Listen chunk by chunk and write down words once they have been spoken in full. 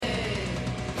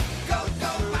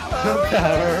The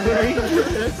Power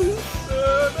Rangers.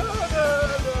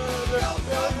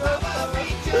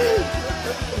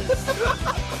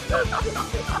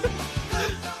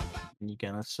 You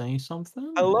gonna say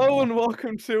something? Hello and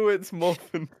welcome to It's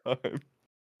Morphin Time.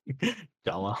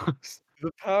 Dumbass.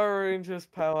 The Power Rangers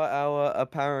Power Hour, a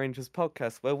Power Rangers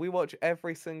podcast where we watch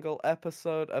every single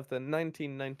episode of the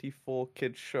 1994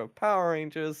 kids show Power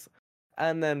Rangers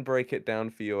and then break it down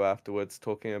for you afterwards,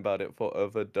 talking about it for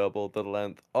over double the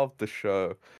length of the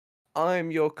show. I'm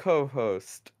your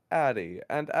co-host, Addy,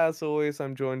 and as always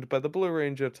I'm joined by the Blue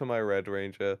Ranger to my Red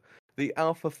Ranger, the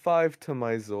Alpha 5 to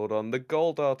my Zordon, the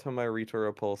Goldar to my Rita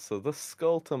Repulsa, the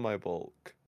Skull to my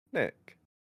Bulk, Nick.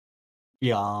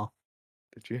 Yeah,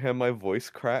 Did you hear my voice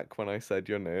crack when I said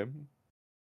your name?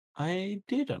 I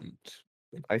didn't.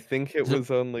 I think it Is it,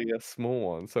 was only a small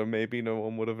one, so maybe no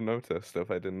one would have noticed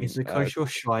if I is didn't. it because you're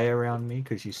shy around me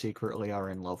because you secretly are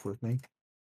in love with me?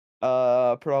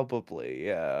 Probably,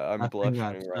 yeah. I'm I think blushing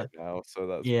that's right now, so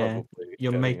that's yeah. probably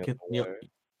You're getting in making the way.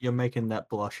 you're making that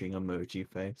blushing emoji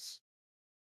face.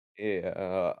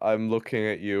 Yeah, I'm looking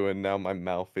at you, and now my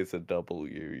mouth is a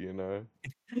W, you know?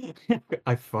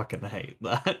 I fucking hate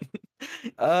that.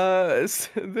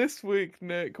 This week,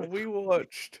 Nick, we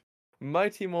watched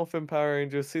Mighty Morphin Power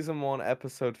Rangers Season 1,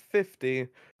 Episode 50,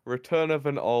 Return of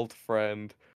an Old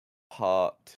Friend,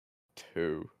 Part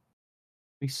 2.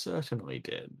 We certainly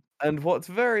did. And what's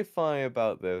very funny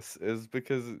about this is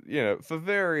because, for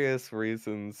various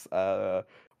reasons,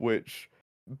 which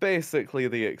basically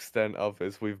the extent of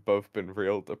is we've both been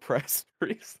real depressed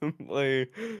recently,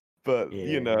 but,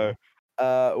 Yeah.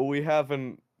 we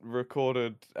haven't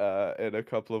recorded in a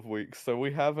couple of weeks, so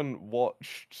we haven't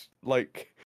watched,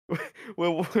 like,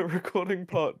 we're recording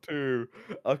part 2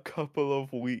 a couple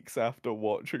of weeks after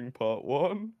watching part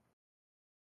 1.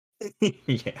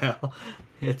 Yeah,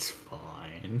 it's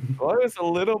fine. I was a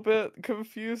little bit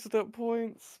confused at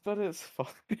points, but it's fine.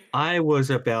 I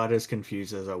was about as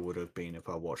confused as I would have been if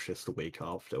I watched this the week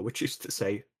after, which is to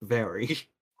say, very.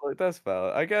 Like, that's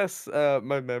valid. I guess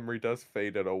my memory does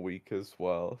fade in a week as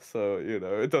well, so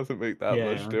it doesn't make that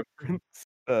much Yeah. difference.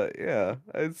 Yeah,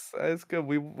 it's good.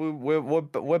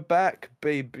 We're back,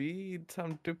 baby.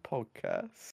 Time to do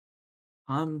podcast.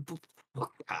 I'm.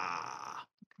 Ah.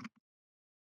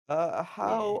 Yeah.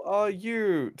 How are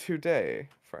you today,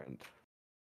 friend?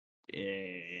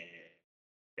 You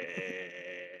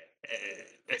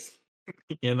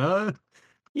know?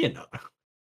 You know.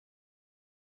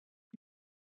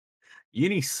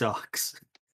 Uni sucks.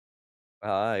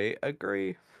 I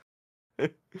agree.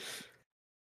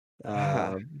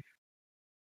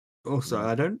 Also,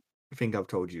 I don't think I've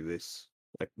told you this.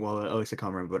 Like, well, at least I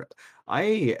can't remember, but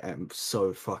I am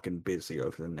so fucking busy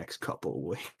over the next couple of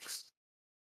weeks.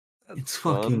 That's It's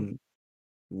fun. fucking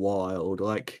wild.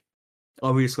 Like,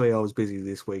 obviously, I was busy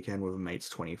this weekend with a mate's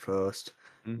 21st.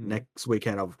 Next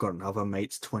weekend, I've got another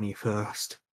mate's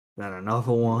 21st, then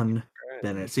another one,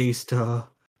 then it's Easter,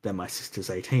 then my sister's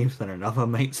 18th, then another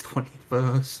mate's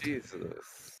 21st.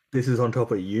 Jesus. This is on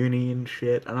top of uni and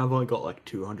shit, and I've only got like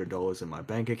 $200 in my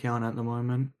bank account at the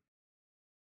moment.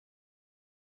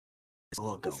 It's a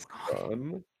lot going on.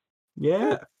 Fun.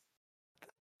 Yeah.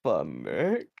 Fun,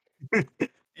 Nick.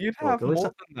 You'd Look, have at least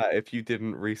more than that if you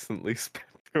didn't recently spend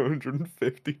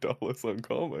 $250 on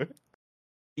comics.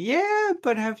 yeah,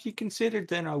 but have you considered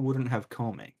then I wouldn't have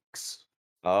comics?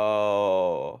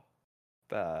 Oh,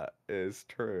 that is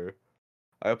true.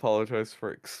 I apologize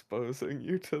for exposing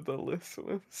you to the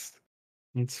listeners.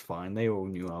 It's fine, they all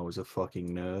knew I was a fucking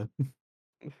nerd.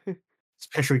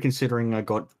 Especially considering I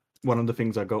got one of the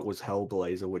things I got was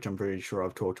Hellblazer, which I'm pretty sure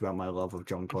I've talked about my love of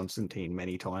John Constantine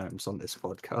many times on this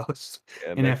podcast.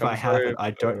 Yeah, And Nick, if I haven't,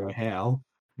 I don't know how.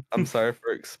 I'm sorry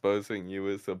for exposing you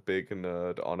as a big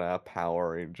nerd on our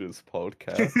Power Rangers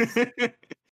podcast.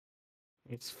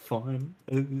 It's fine.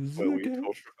 It's Where we okay.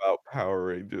 talked about Power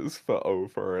Rangers for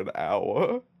over an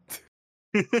hour.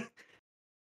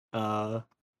 Yeah,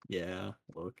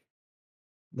 look.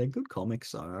 They're good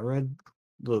comics though. I read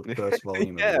the first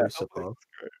volume of Yeah, Lucifer.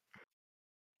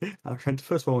 I read the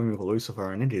first volume of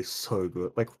Lucifer and it is so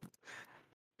good. Like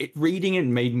reading it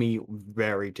made me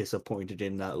very disappointed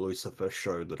in that Lucifer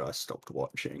show that I stopped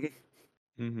watching.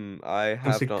 I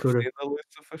Because have it not could have seen the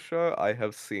Lucifer show. I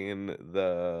have seen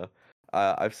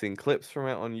I've seen clips from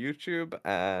it on YouTube,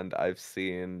 and I've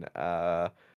seen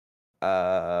the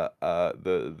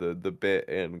bit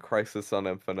in Crisis on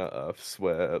Infinite Earths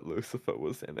where Lucifer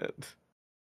was in it.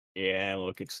 yeah,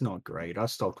 look, it's not great. I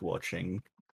stopped watching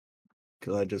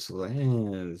because I just was like,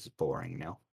 it's boring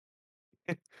now.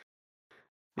 Yeah.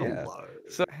 Hello.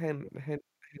 So,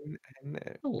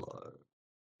 Nick, Hello.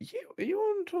 You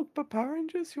want to talk about Power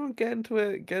Rangers? You want to get into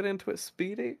it? Get into it,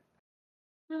 Speedy?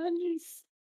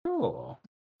 Sure.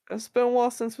 It's been a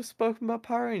while since we've spoken about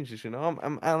Power Rangers. You know,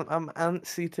 I'm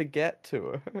antsy to get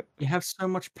to it. You have so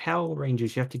much Power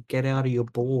Rangers, you have to get out of your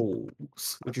balls,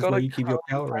 I've which is got where to you keep your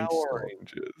count Power Ranger Power stuff.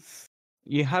 Rangers.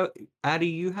 You have Addy,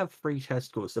 you have three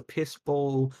testicles: the piss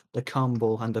ball, the cum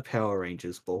ball, and the Power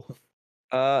Rangers ball.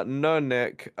 No,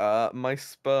 Nick. My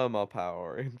sperm are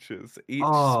Power Rangers.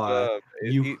 Ah,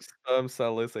 Each sperm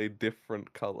cell is a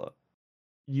different color.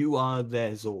 you are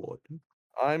their Zord.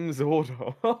 I'm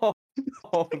Zordon.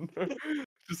 Oh, no.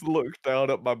 Just look down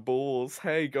at my balls.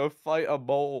 Hey, go fight a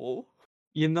mole.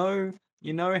 You know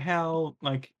how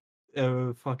like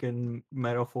a fucking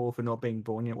metaphor for not being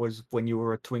born yet was when you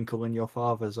were a twinkle in your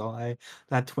father's eye.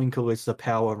 That twinkle is the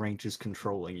Power Rangers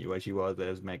controlling you as you are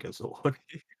their Megazord.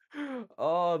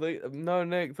 Oh, no,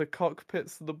 Nick. The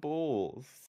cockpit's the balls.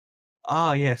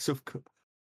 Ah, yes, of course.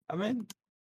 I mean,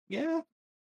 yeah,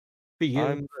 for you,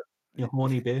 I'm you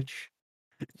horny bitch.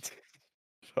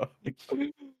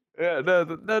 Yeah, no,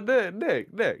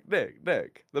 Nick.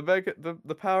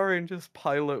 The Power Rangers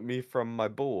pilot me from my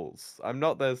balls. I'm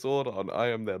not their Zordon. I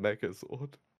am their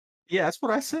Megazord. Yeah, that's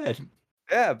what I said.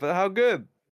 Yeah, but how good?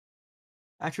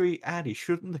 Actually, Addy,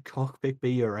 shouldn't the cockpit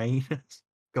be your anus?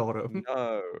 Got him.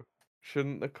 No,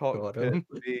 shouldn't the Got cockpit him.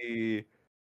 be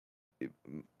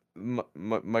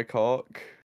my cock?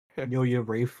 You're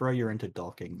urethra, you're into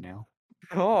docking now.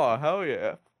 Oh, hell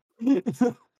yeah!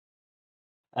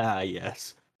 Ah,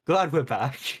 yes. Glad we're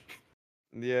back.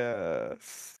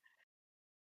 Yes,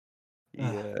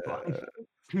 yeah,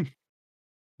 Fine.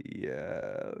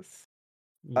 yes.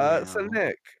 So Yeah.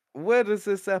 Nick, where does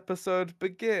this episode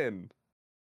begin?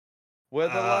 Where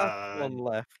the last Uh, one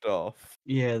left off.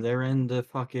 yeah, they're in the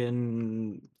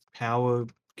fucking power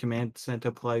command center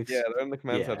Yeah, place. they're in the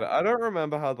command Yeah. center. I don't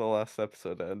remember how the last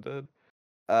episode ended.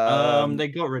 Um, They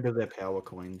got rid of their power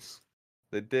coins.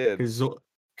 they did.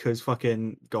 Cause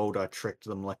fucking Golda tricked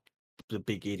them like the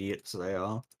big idiots they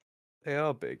are. They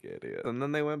are big idiots. And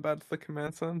then they went back to the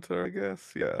command center, I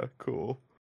guess. Yeah, cool.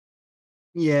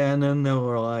 Yeah, and then they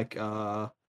were like,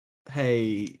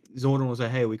 hey, Zordon was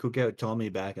like, hey, we could get Tommy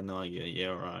back, and they're like, yeah,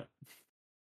 right.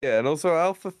 Yeah, and also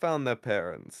Alpha found their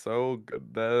parents, so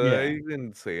good. Yeah. They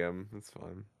didn't see him. It's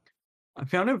fine. I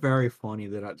found it very funny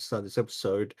that at the start of this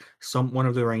episode, one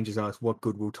of the Rangers asked, "What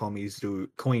good will Tommy's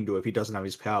coin do if he doesn't have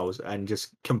his powers?" and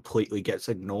just completely gets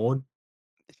ignored.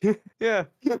 Yeah.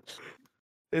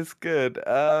 It's good.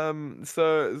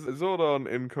 So Zordon,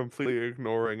 in completely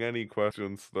ignoring any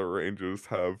questions the Rangers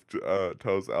have,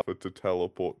 tells Alpha to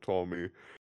teleport Tommy.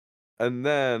 And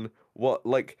then what?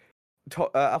 Like,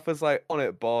 Alpha's like, on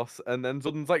it, boss. And then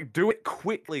Zordon's like, do it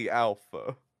quickly,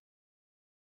 Alpha.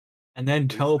 And then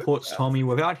It's so teleports fast. Tommy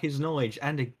without his knowledge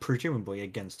and presumably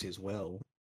against his will.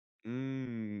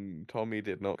 Tommy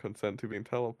did not consent to being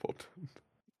teleported.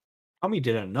 Tommy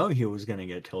didn't know he was going to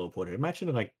get teleported.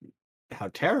 Imagine like how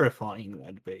terrifying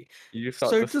that'd be. You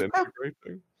start So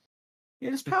disintegrating.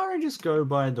 does Power Rangers go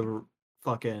by the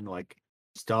fucking like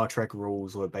Star Trek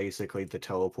rules where basically the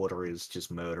teleporter is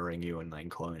just murdering you and then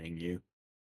cloning you?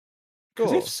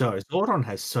 Because if Sure. so, Zordon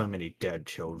has so many dead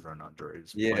children under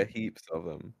his Yeah, like. heaps of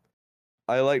them.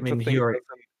 I I like to mean, think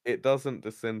it doesn't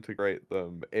disintegrate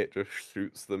them, it just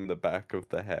shoots them in the back of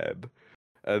the head.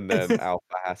 And then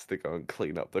Alpha has to go and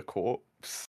clean up the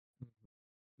corpse.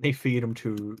 they feed him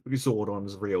to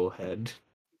Zordon's real head.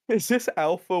 Is this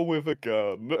Alpha with a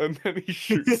gun? And then he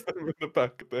shoots them in the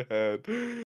back of the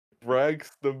head,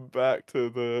 drags them back to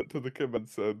the command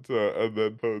center, and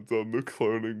then turns on the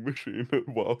cloning machine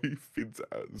while he feeds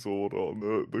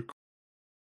Zordon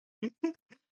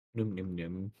Num num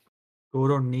num.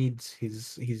 Zordon needs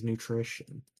his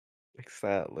nutrition.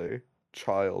 Exactly.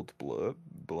 Child blood.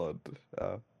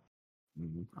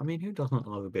 I mean, who doesn't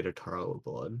love a bit of Taro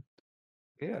blood?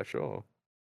 Yeah, sure.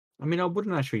 I mean, I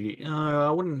wouldn't actually. I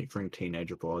wouldn't drink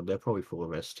teenager blood. They're probably full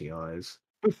of STIs.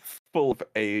 Full of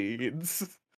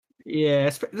AIDS. Yeah,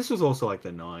 this was also like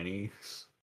the 90s.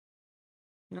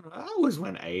 I always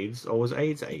went AIDS. Or was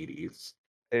AIDS 80s?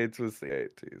 AIDS was the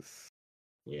 80s.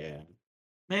 Yeah.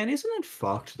 Man, isn't it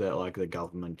fucked that like the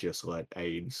government just let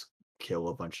AIDS kill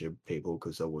a bunch of people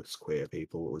because there was queer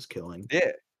people it was killing?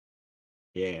 Yeah,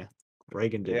 Yeah.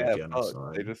 Reagan did a yeah, fuck. They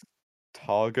genocide. just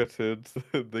targeted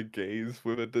the gays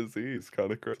with a disease.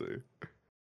 Kind of crazy.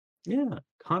 Yeah,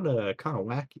 kinda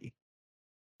wacky.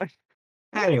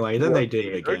 Anyway, then they did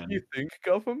it Wacky, don't you again. think,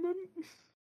 government?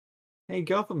 Hey,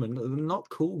 government, not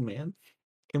cool, man.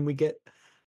 Can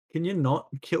you not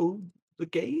kill the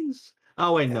gays?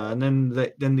 Oh wait, no. And then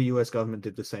the US government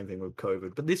did the same thing with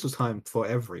COVID, but this was time for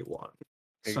everyone.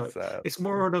 So Exactly. it's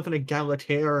more of an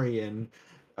egalitarian,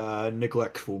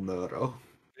 neglectful murder.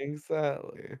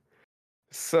 Exactly.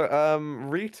 So,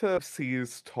 Rita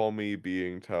sees Tommy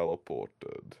being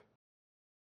teleported.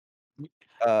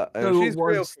 And So it she's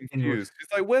real was in. confused. She's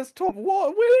like, "Where's Tom?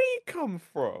 What? Where did he come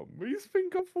from? He's been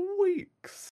gone for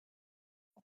weeks."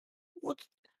 What?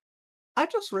 I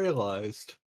just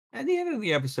realized at the end of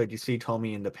the episode, you see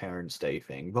Tommy in the Parents' Day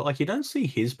thing, but like you don't see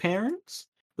his parents.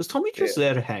 Was Tommy Yeah. just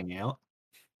there to hang out?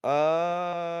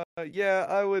 Yeah,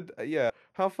 I would. Yeah.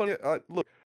 How funny. Look,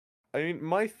 I mean,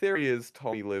 my theory is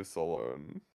Tommy lives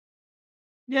alone.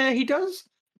 Yeah, he does.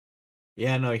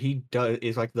 Yeah, no, he does.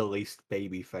 Is like the least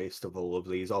baby faced of all of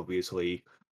these, obviously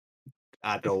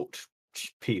adult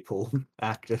people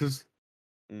actors.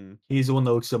 Mm. He's the one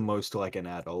that looks the most like an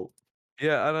adult.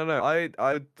 Yeah, I don't know.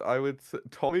 I would say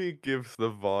Tommy gives the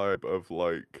vibe of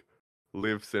like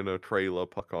lives in a trailer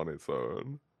park on its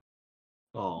own,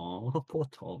 Oh, poor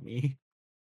Tommy.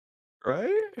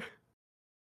 right?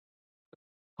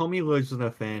 Tommy lives in a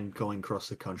van going across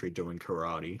the country doing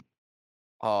karate.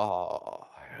 Oh,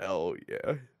 hell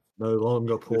yeah. No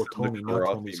longer It's poor in the Tommy, now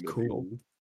karate Tommy's mobile.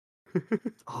 cool.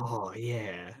 Oh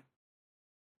yeah.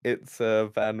 It's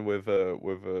a van with a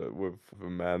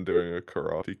man doing a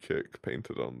karate kick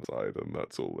painted on the side, and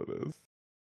that's all it is.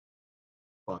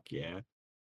 Fuck yeah.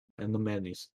 And the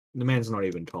man's not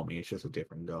even Tommy, it's just a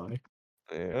different guy.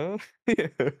 Yeah. Yeah.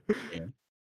 Yeah.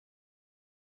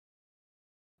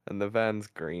 And the van's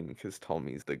green because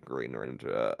Tommy's the Green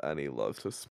Ranger and he loves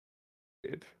to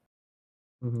speed.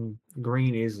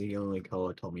 Green is the only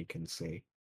color Tommy can see.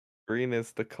 Green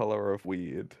is the color of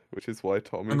weed, which is why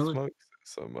Tommy Unlike, smokes it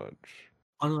so much.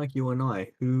 unlike you and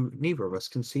I, who neither of us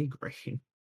can see green.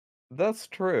 That's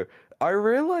true. I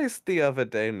realized the other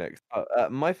day, Nick,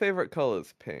 my favorite color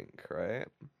is pink, right?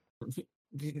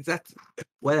 That's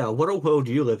well, what a world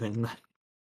you live in.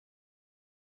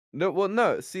 No, well,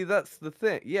 no. See, that's the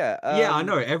thing. Yeah. Yeah, I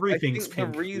know I everything's think the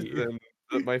pink for you. reason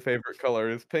that my favorite color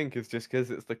is pink is just because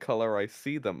it's the color I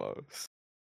see the most.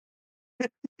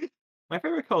 My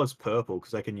favorite color is purple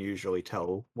because I can usually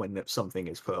tell when something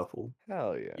is purple.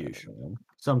 Hell yeah. Usually,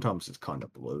 sometimes it's kind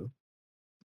of blue.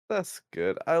 That's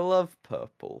good. I love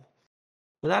purple.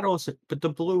 But the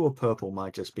blue or purple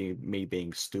might just be me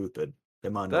being stupid.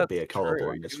 There might not That's be a true.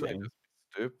 colorblindness You might thing. just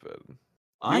be stupid.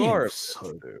 I You am are a bit so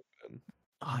stupid.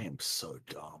 I am so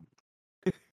dumb.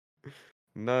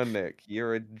 No, Nick,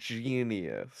 you're a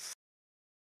genius.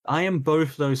 I am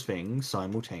both those things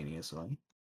simultaneously.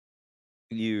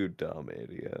 You dumb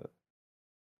idiot.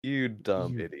 You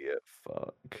dumb You, idiot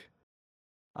fuck.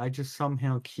 I just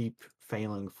somehow keep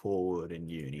failing forward in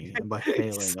uni, and by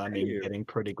failing, I mean Same. getting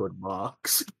pretty good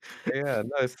marks. Yeah,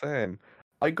 no, same.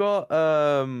 I got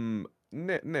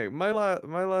Nick, my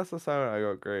last assignment I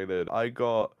got graded. I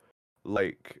got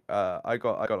like I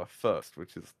got a first,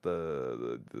 which is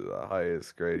the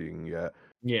highest grade you can get.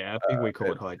 Yeah, I think we call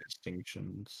Uh, it high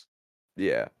distinctions.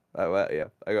 yeah, yeah,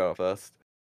 I got a first.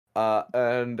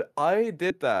 And I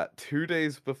did that 2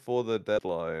 days before the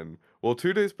deadline. Well,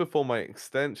 2 days before my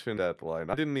extension deadline.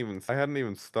 I hadn't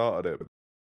even started it with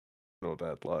no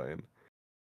deadline.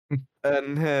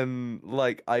 And then,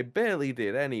 like, I barely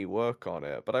did any work on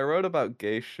it, but I wrote about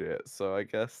gay shit, so I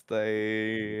guess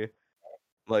they,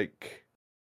 like,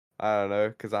 I don't know,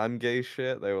 because I'm gay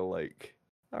shit, they were like,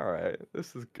 alright,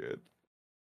 this is good.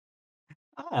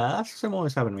 That's similar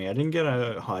what's happened to me. I didn't get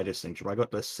a high distinction, but I got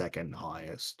the second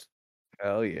highest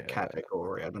Hell yeah.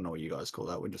 category. I don't know what you guys call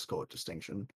that. We just call it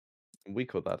distinction. We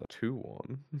call that a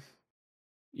 2-1.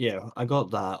 Yeah, I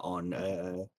got that on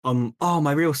oh,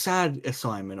 my real sad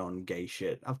assignment on gay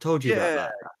shit. I've told you about Yeah,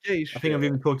 that. gay I think I've shit.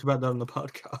 even talked about that on the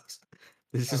podcast.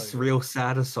 This Hell is yeah. real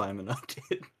sad assignment I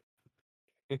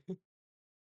did.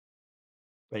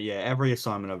 But yeah, every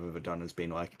assignment I've ever done has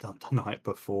been like done the night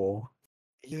before.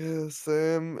 Yes,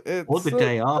 Or it's the so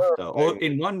day after. Or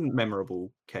terrifying. in one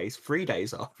memorable case, 3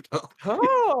 days after.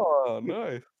 Oh,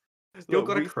 nice. Still Look,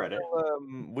 got a credit.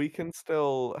 we can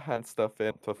still hand stuff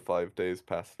in to 5 days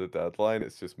past the deadline.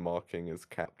 It's just marking as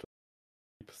capped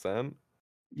 50%.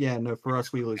 Yeah, no, for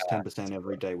us we lose 10%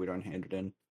 every day we don't hand it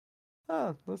in.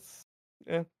 Yeah,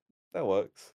 that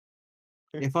works.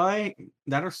 If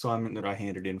that assignment that I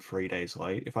handed in 3 days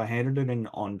late, if I handed it in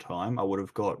on time, I would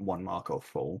have got 1 mark off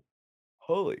full.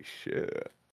 Holy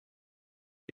shit.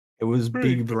 It was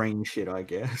Pretty big brain shit, I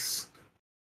guess.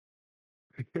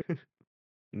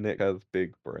 Nick has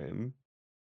big brain.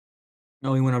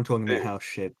 Only when I'm talking about Big. how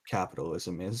shit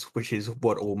capitalism is, which is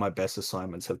what all my best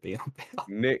assignments have been about.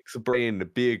 Nick's brain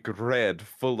big red,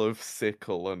 full of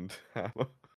sickle and hammer.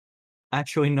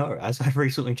 Actually, no. As I've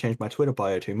recently changed my Twitter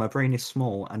bio to, my brain is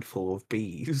small and full of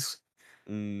bees.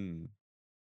 Mm,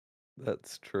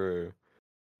 that's true.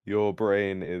 Your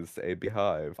brain is a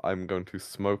beehive. I'm going to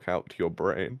smoke out your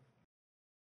brain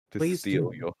to Please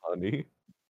steal do. your honey.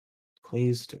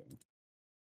 Please do.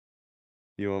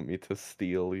 You want me to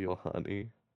steal your honey?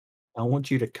 I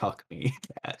want you to cuck me.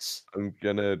 Yes. I'm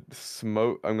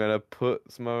gonna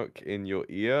put smoke in your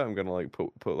ear. I'm gonna like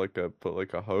put like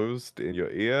a hose in your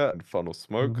ear and funnel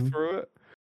smoke Mm-hmm. through it.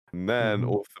 And then Mm-hmm.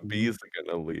 all the bees are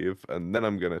gonna leave, and then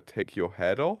I'm gonna take your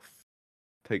head off.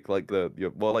 Take like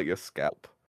your scalp.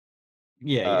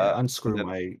 Yeah, yeah. And Unscrew then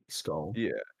my skull. yeah,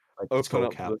 Like open skull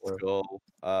up cap. the skull.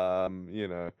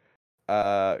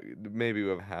 Maybe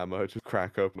with a hammer, just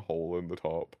crack open a hole in the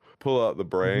top. Pull out the Mm-hmm.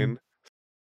 brain,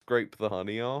 scrape the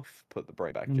honey off, put the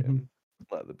brain back Mm-hmm. in,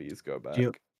 let the bees go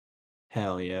You, back.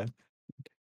 hell yeah.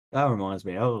 That reminds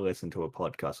me, I listened to a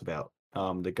podcast about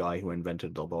the guy who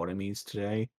invented lobotomies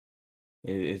today.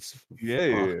 It's fuck.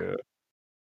 Yeah.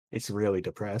 It's really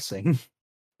depressing.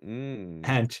 Mm.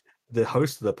 And the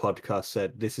host of the podcast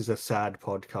said, "This is a sad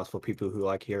podcast for people who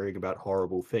like hearing about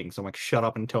horrible things." I'm like, "Shut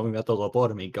up and tell me about the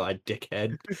lobotomy guy,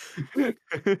 dickhead."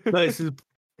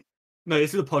 No,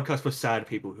 this is a podcast for sad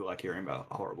people who like hearing about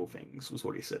horrible things. Was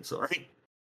what he said. Sorry.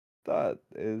 That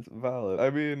is valid. I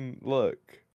mean, look,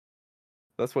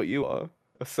 that's what you are.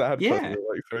 A sad person Yeah, who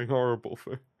likes doing horrible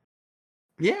things.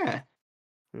 yeah.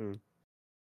 Hmm.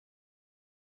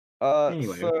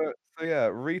 Anyway, So yeah,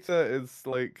 Rita is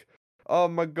like, oh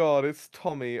my god, it's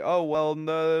Tommy. Oh well,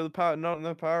 no, not in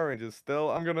the Power Rangers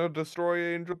still. I'm gonna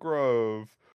destroy Angel Grove.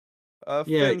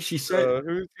 yeah. She said Finster,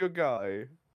 who's your guy?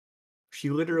 she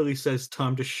literally says,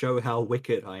 "Time to show how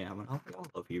wicked I am." And I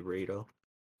love you, Rita.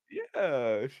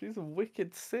 Yeah, she's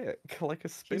wicked sick, like a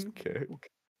She's spin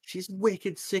kick. she's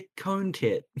wicked sick cone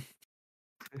tit.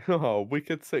 Oh,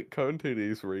 wicked sick cone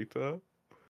titties, Rita.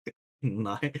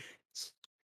 Nice.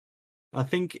 I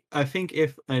think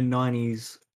if a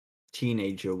 '90s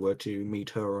teenager were to meet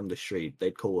her on the street,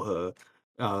 they'd call her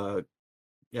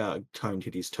Cone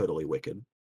Titty's totally wicked.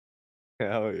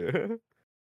 Hell yeah.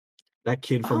 That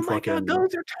kid Oh from my god, fucking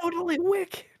those are totally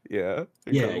wicked. Yeah,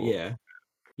 yeah, incredible. yeah,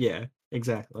 yeah,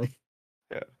 exactly.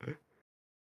 Yeah.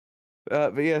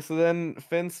 But yeah, so then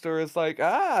Finster is like,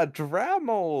 ah,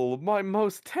 Dremel, my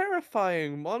most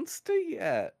terrifying monster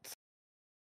yet.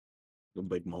 The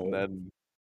big And mole. then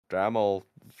Dremel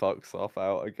fucks off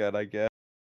out again, I guess.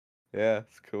 Yeah,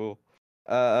 it's cool.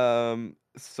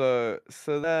 So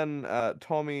then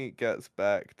Tommy gets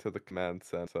back to the command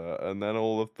center, and then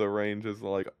all of the Rangers are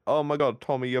like, oh my god,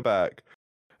 Tommy, you're back.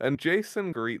 And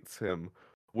Jason greets him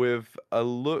with a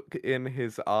look in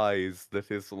his eyes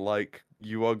that is like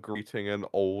you are greeting an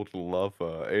old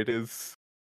lover. It is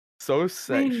so I mean,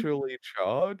 sexually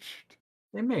charged.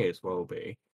 they may as well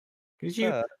be because you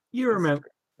Yeah, you it's remember.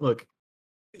 Look,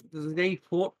 they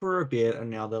fought for a bit, and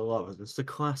now they're lovers. It's the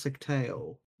classic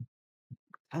tale.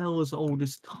 Tale as old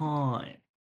as time.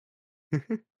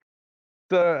 true.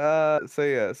 So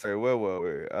yeah, sorry, where were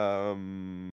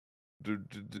we?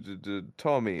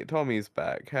 Tommy's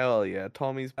back. Hell yeah,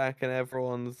 Tommy's back, and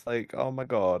everyone's like, "Oh my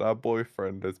god, our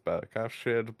boyfriend is back. Our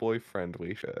shared boyfriend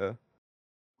we share,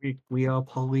 We are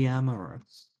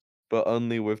polyamorous, but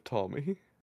only with Tommy.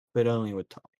 but only with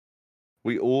Tom.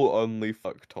 We all only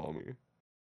fuck Tommy.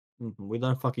 We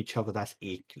don't fuck each other. That's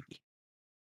icky.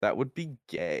 That would be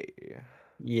gay.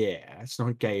 Yeah, it's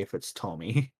not gay if it's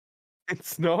Tommy.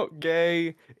 It's not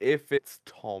gay if it's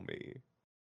Tommy.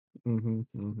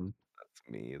 Mm-hmm. That's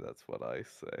me. That's what I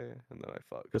say, and then I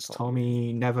fuck Because Tommy.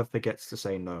 Tommy never forgets to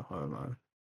say no homo.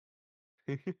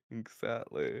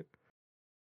 Exactly.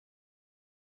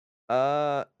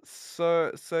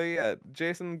 So yeah,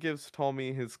 Jason gives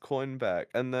Tommy his coin back,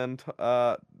 and then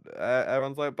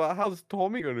everyone's like, "But how's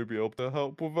Tommy going to be able to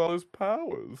help with all his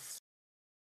powers?"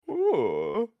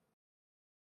 Ooh.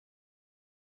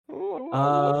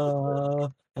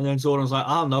 What? And then Zordon's like,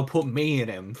 I don't know, put me in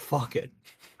him. Fuck it.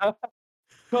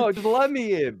 No, just let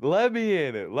me in. Let me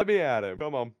in it. Let me at him.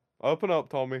 Come on, open up,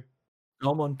 Tommy.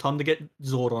 Come on, time to get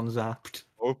Zordon zapped.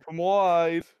 Open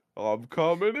wide. I'm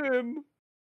coming in.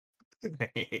 Do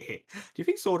you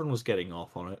think Zordon was getting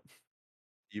off on it?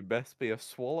 You best be a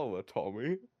swallower,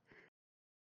 Tommy.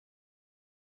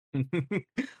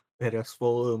 Better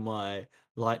swallow my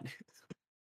light.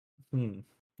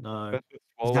 No. Better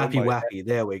swallow Zappy my head. wappy.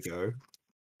 There we go.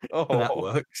 That Oh,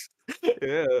 works.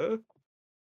 yeah.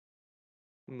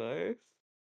 Nice.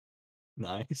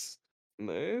 Nice.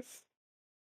 Nice.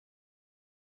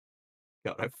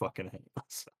 God, I fucking hate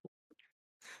myself.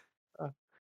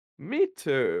 Me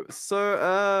too. So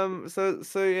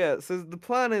yeah. So the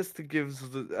plan is to give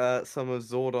some of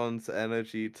Zordon's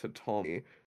energy to Tommy,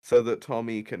 so that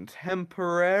Tommy can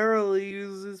temporarily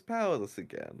use his powers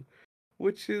again.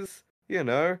 Which is,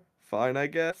 fine, I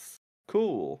guess.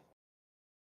 Cool.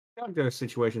 There are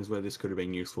situations where this could have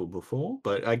been useful before,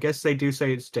 but I guess they do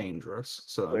say it's dangerous,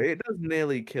 so It does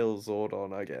nearly kill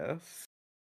Zordon, I guess.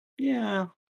 yeah,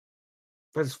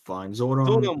 that's fine. Zordon,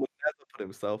 Zordon would never put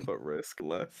himself at risk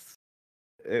unless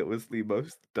it was the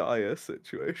most dire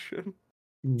situation.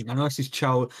 unless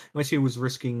he was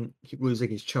risking losing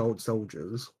his child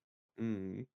soldiers.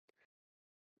 Mm.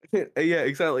 Yeah,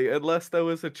 exactly. Unless there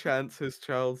was a chance his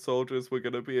child soldiers were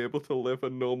going to be able to live a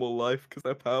normal life because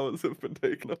their powers have been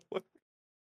taken away.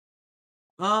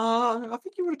 I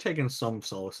think he would have taken some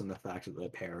solace in the fact that their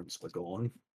parents were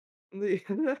gone.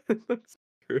 That's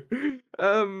true.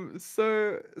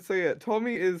 So yeah,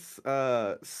 Tommy is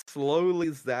slowly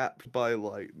zapped by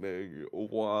lightning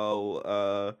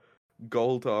while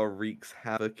Goldar wreaks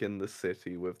havoc in the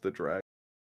city with the Dragon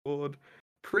Sword.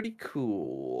 Pretty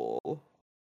cool.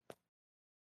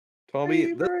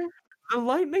 Tommy, the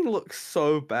lightning looks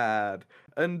so bad,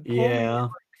 and Tommy, Yeah.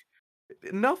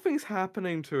 nothing's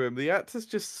happening to him. The actor's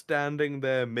just standing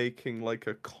there making like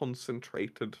a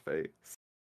concentrated face.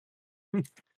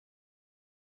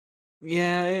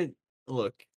 Yeah,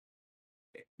 look,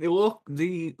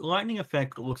 the lightning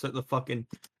effect looks like the fucking.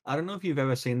 I don't know if you've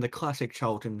ever seen the classic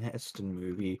Charlton Heston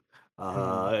movie,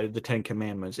 The Ten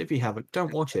Commandments. If you haven't,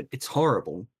 don't watch it. It's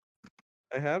horrible.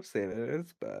 I have seen it.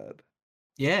 It's bad.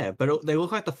 Yeah, but they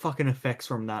look like the fucking effects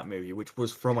from that movie, which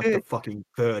was from like the fucking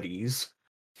 30s.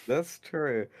 That's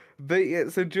true. But yeah,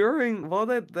 so while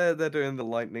they're doing the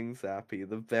lightning zappy,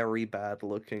 the very bad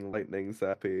looking lightning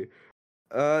zappy,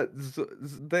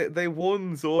 they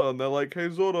warn Zordon. They're like, "Hey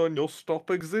Zordon, you'll stop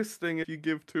existing if you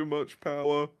give too much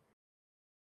power.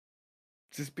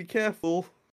 Just be careful."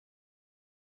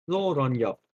 Lord on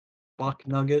your fuck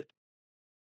nugget.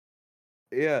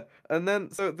 Yeah, and then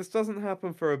so this doesn't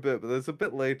happen for a bit, but there's a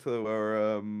bit later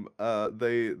where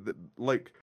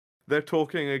like they're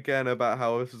talking again about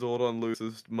how if Zordon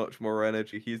loses much more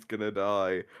energy, he's gonna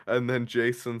die, and then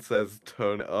Jason says,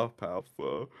 "Turn it up,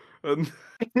 Alpha," and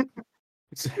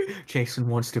Jason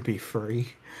wants to be free.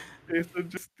 Jason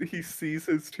he sees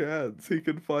his chance. He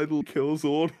can finally kill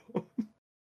Zordon.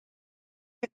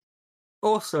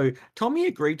 Also, Tommy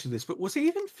agreed to this, but was he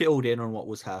even filled in on what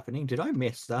was happening? Did I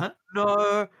miss that?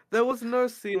 No, there was no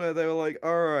scene where they were like,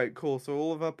 "All right, cool. So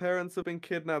all of our parents have been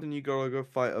kidnapped, and you gotta go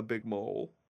fight a big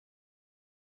mole."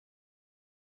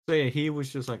 So yeah, he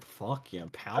was just like, fuck yeah,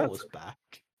 That's power's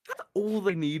back. all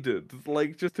they needed.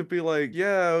 Like, just to be like,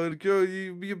 yeah, go,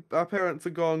 our parents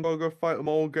are gone, go fight them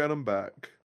all, get them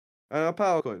back. And our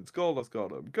power coins, Goldust got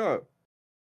them, go.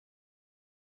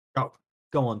 Oh,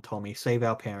 go on, Tommy, save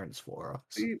our parents for us.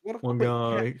 See, what a We're quick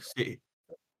gonna sit,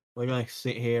 we're gonna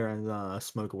sit here and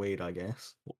smoke weed, I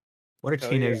guess. What do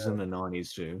hell yeah, teenagers in the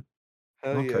 90s do?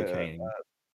 hell Not yeah. cocaine.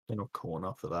 They're not cool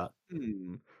enough for that.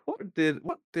 What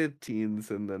did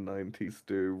teens in the 90s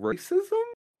do? Racism?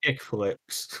 Kick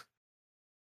flips.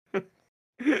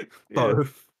 Yeah.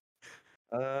 Both.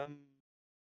 Um.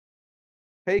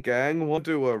 Hey gang, want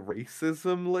to do a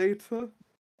racism later?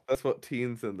 That's what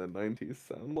teens in the 90s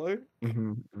sound like.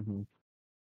 Mm-hmm.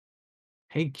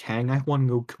 Hey, Kang, I want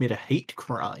to go commit a hate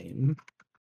crime.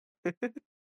 Sure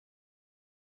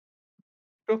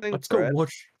thing, Let's go Fred.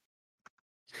 watch.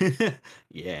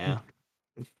 Yeah.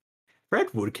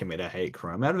 Fred would commit a hate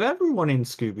crime. Out of everyone in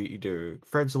Scooby Doo,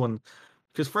 Fred's the one.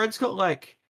 Because Fred's got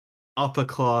like upper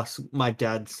class. My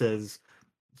dad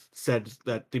said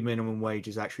that the minimum wage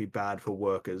is actually bad for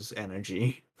workers'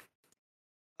 energy.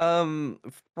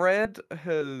 Fred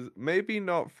has maybe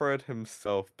not Fred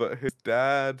himself, but his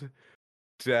dad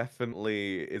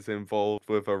definitely is involved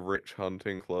with a rich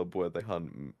hunting club where they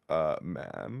hunt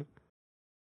man.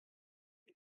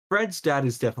 Fred's dad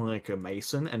is definitely like a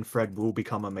mason, and Fred will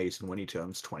become a mason when he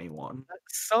turns 21. At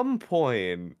some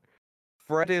point,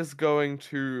 Fred is going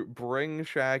to bring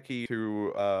Shaggy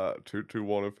to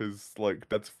one of his like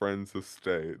dad's friends'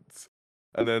 estates,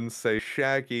 and then say,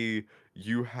 Shaggy,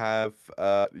 you have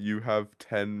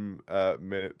 10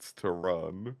 minutes to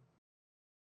run.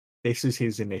 This is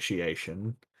his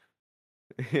initiation.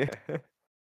 Yeah.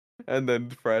 And then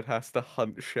Fred has to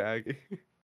hunt Shaggy.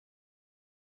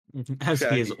 As he has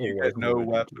Shaggy, you always get no wanted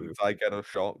to weapons, do. I get a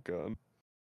shotgun.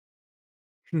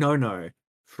 No.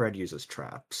 Fred uses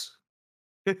traps.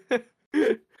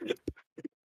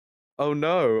 Oh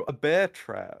no, a bear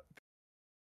trap.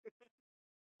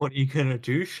 What are you gonna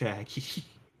do, Shaggy?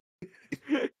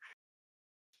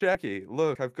 Shaggy,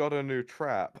 look, I've got a new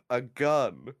trap. A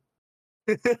gun.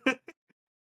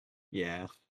 Yeah.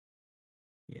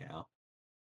 Yeah.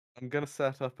 I'm gonna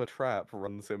set up a trap,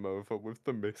 runs him over with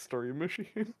the mystery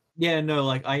machine. Yeah, no,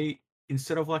 like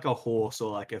instead of like a horse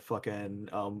or like a fucking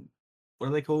what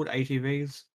are they called?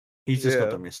 ATVs? He's just got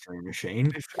Yeah. the mystery machine.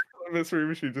 He's got the mystery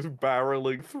machine just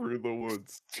barreling through the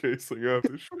woods, chasing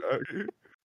after Shaggy.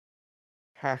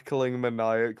 Hackling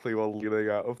maniacally while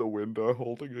leaning out of the window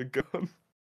holding a gun.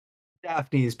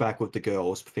 Daphne is back with the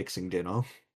girls fixing dinner.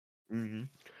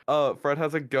 Fred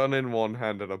has a gun in one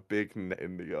hand and a big net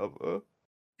in the other.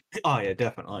 Oh yeah,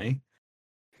 definitely.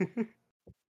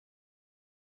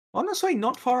 Honestly,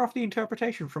 not far off the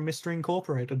interpretation from Mr.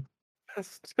 Incorporated.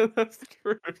 That's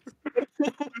true.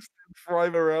 Just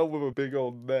drive around with a big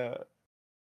old net.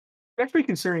 Especially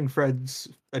considering Fred's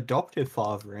adoptive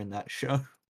father in that show.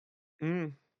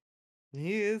 Mm.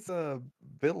 He is a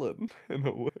villain in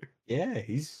a way. Yeah,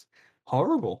 he's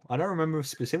horrible. I don't remember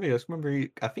specifically. I just remember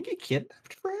I think he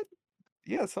kidnapped Fred.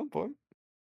 Yeah, at some point.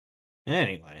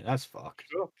 Anyway, that's fucked.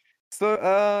 Sure.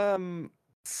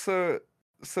 So,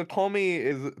 so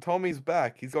Tommy's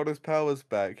back. He's got his powers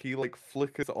back. He like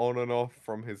flickers on and off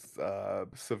from his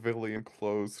civilian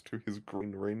clothes to his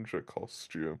Green Ranger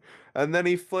costume, and then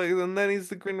and then he's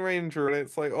the Green Ranger, and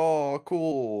it's like, oh,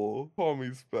 cool,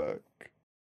 Tommy's back.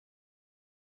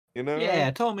 You know? Yeah,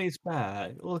 Tommy's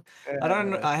back. Well,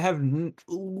 Yeah. I have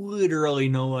literally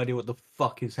no idea what the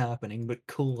fuck is happening, but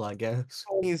cool, I guess.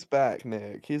 Tommy's back,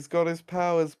 Nick. He's got his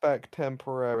powers back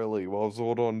temporarily while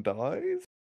Zordon dies.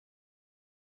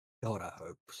 God, I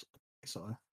hope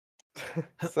so.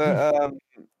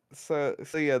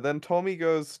 So yeah, then Tommy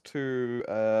goes to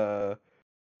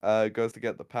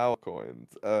get the power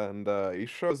coins, and he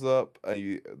shows up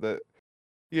and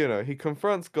he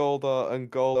confronts Goldar, and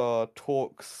Goldar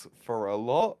talks for a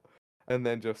lot and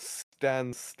then just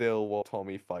stands still while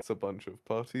Tommy fights a bunch of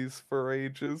putties for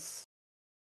ages.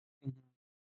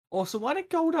 Also, why did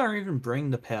Goldar even bring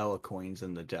the power coins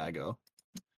and the dagger?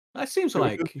 That seems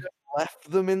Could've like just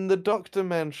left them in the Duck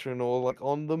Dimension or like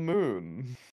on the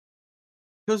moon.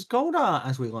 because Goldar,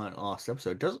 as we learned last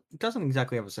episode, doesn't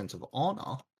exactly have a sense of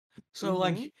honor. So,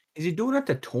 like, is he doing it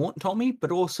to taunt Tommy?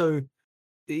 But also,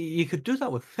 you could do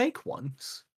that with fake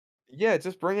ones. Yeah,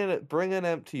 just bring an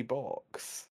empty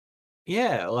box.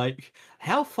 Yeah, like,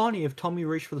 how funny if Tommy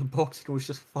reached for the box and it was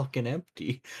just fucking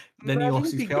empty. Then he Imagine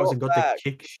lost if his he powers got and got to back,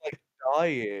 kick just, shit. like,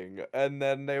 dying, and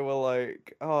then they were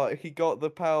like, "Oh, he got the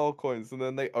power coins," and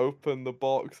then they open the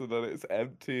box, and then it's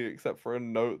empty except for a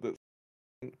note that's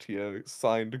empty and it's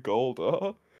signed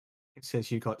Goldar. It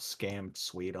says you got scammed,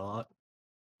 sweetheart.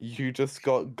 You just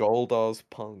got Goldar's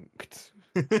punked.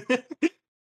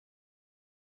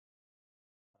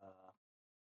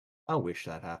 I wish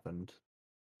that happened.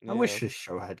 I Yeah, wish this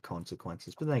show had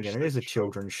consequences, but then wish again, it is a this show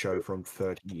children's show from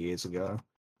 30 years ago.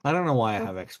 I don't know why I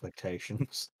have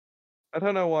expectations. I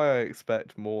don't know why I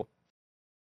expect more.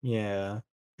 Yeah.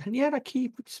 And yet I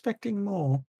keep expecting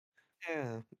more.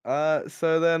 Yeah.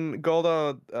 So then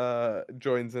Goldar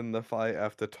joins in the fight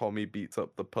after Tommy beats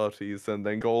up the putties, and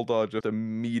then Goldar just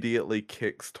immediately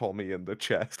kicks Tommy in the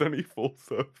chest and he falls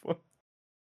over.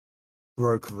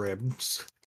 Broke ribs.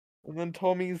 And then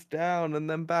Tommy's down, and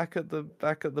then back at the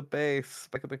base,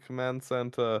 back at the command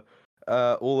center,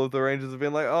 all of the Rangers have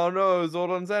been like, "Oh no,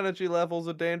 Zordon's energy levels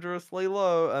are dangerously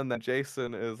low," and then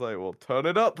Jason is like, "Well, turn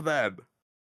it up then.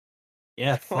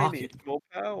 Yeah, I fuck need it. more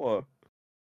power."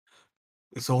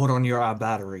 Zordon, you're our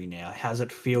battery now. How's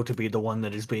it feel to be the one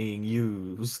that is being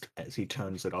used? As he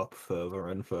turns it up further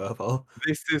and further.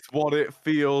 This is what it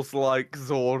feels like,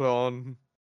 Zordon.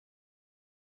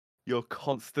 You're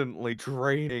constantly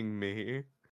draining me.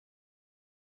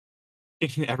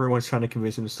 Everyone's trying to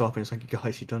convince him to stop, and it's like,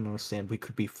 guys, you don't understand. We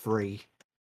could be free.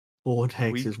 All it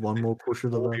takes We is one more push of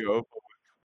the fully button. over.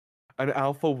 And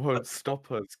Alpha won't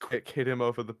stop us. Quick, hit him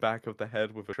over the back of the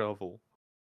head with a shovel.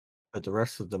 But the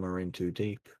rest of them are in too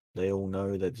deep. They all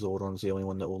know that Zordon's the only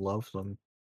one that will love them.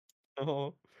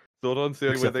 Oh, Zordon's the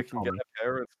only way Except they for can get Tommy. their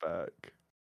parents back.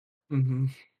 Mm-hmm.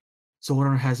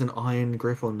 Zordon has an iron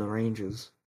grip on the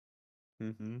Rangers.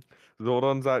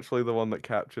 Zordon's actually the one that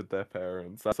captured their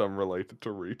parents. That's unrelated to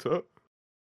Rita.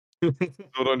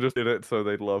 Zordon just did it so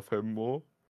they'd love him more.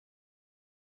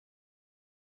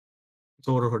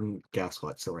 Zordon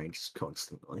gaslights the Rangers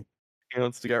constantly. He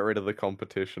wants to get rid of the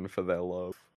competition for their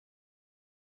love.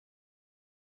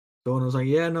 Zordon was like,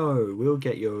 "Yeah, no, we'll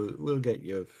get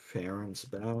your parents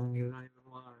back.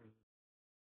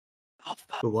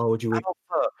 Alpha, But why would you?"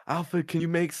 Alpha, can you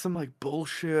make some like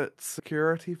bullshit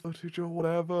security footage or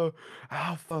whatever?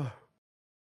 Alpha.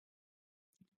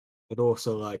 But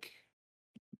also, like,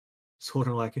 sort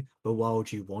of like, but why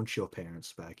would you want your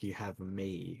parents back? You have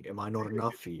me. Am I not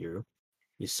enough for you?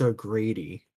 You're so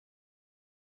greedy.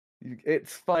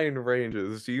 It's fine,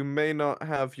 Rangers. You may not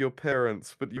have your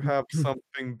parents, but you have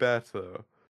something better.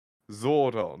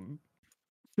 Zordon.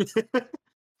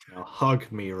 Now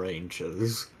hug me,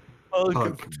 Rangers. Hug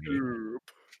Hug the me.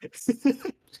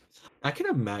 tube. I can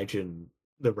imagine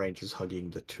the Rangers hugging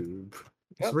the tube.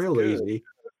 It's That's real good. easy.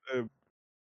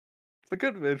 It's a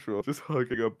good visual, just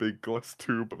hugging a big glass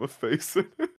tube with a face in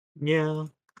it. Yeah,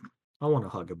 I want to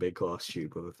hug a big glass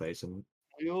tube with a face in it.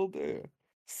 We all do.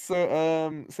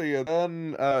 So yeah,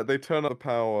 then they turn up the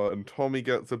power and Tommy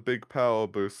gets a big power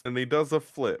boost and he does a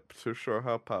flip to show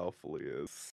how powerful he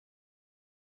is.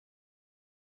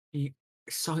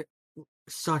 So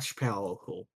such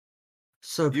powerful.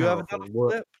 So You ever powerful. done a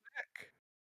flip, Nick?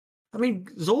 I mean,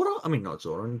 not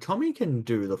Zordon. Tommy can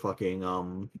do the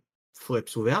fucking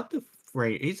flips without the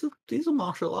frame. He's a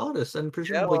martial artist and Yeah,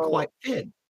 presumably well, quite fit.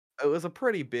 it was a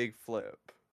pretty big flip.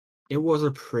 It was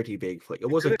a pretty big flip. It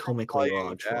was a comically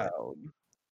large flip.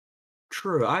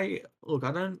 True. I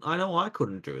know I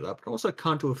couldn't do that, but I also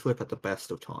can't do a flip at the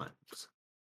best of times.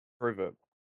 Prove it.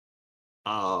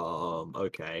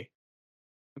 Okay.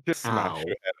 Just smash Ow.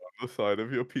 your head on the side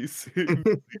of your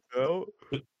PC. Don't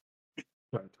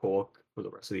talk for the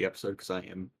rest of the episode because I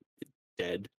am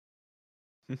dead.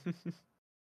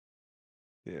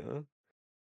 Yeah.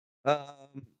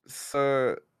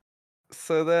 So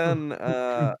then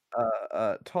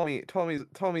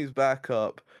Tommy's back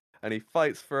up and he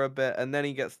fights for a bit and then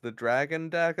he gets the dragon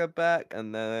dagger back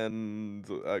and then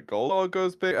Goldar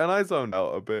goes big and I zoned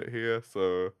out a bit here,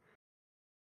 so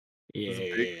there's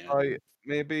a big Yeah. fight.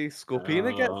 Maybe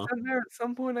Scorpina gets in there at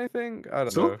some point, I think. I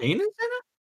don't know. Scorpina's in it?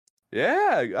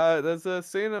 Yeah, there's a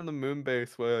scene on the moon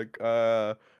base where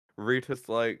Rita's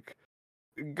like,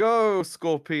 go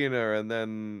Scorpina, and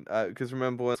then because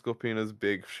remember when Scorpina's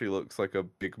big, she looks like a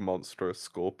big monstrous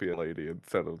scorpion lady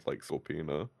instead of like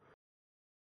Scorpina.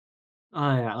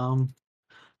 Oh yeah.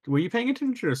 Were you paying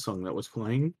attention to the song that was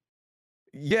playing?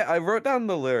 Yeah, I wrote down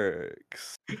the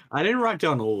lyrics. I didn't write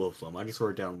down all of them. I just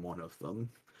wrote down one of them.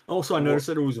 Also, I noticed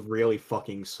that it was really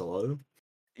fucking slow.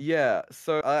 Yeah,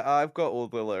 so I've got all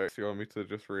the lyrics. You want me to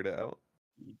just read it out?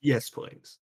 Yes,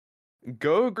 please.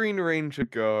 Go Green Ranger,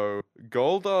 go.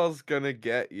 Goldar's gonna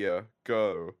get ya,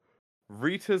 go.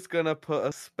 Rita's gonna put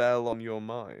a spell on your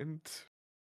mind.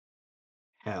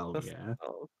 Hell That's yeah.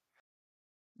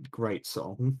 Great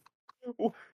song.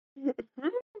 Who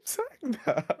sang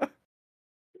that?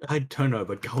 I don't know,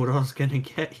 but Goldar's gonna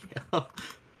get you.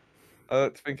 I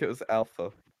think it was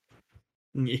Alpha.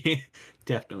 Yeah,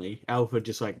 definitely. Alpha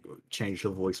just like changed the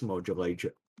voice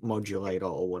modulator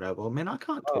or whatever. Man, I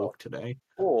can't talk today.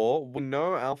 Or we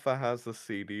know Alpha has a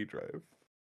CD drive.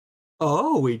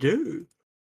 Oh, we do.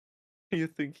 You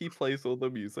think he plays all the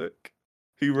music?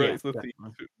 He writes the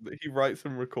theme. He writes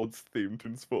and records theme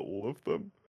tunes for all of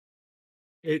them.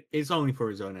 It's only for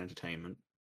his own entertainment.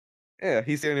 Yeah,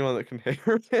 he's the only one that can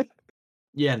hear it.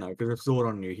 Yeah, no, because if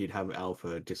Zordon knew, he'd have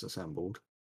Alpha disassembled.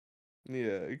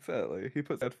 Yeah, exactly. He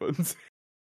puts headphones.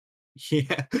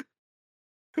 Yeah.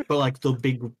 But like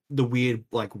the weird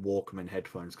like Walkman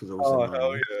headphones because it was Oh annoying.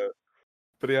 hell yeah!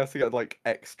 But he has to get like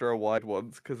extra wide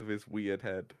ones because of his weird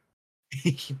head.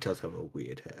 He does have a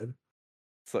weird head.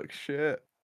 Sucks shit.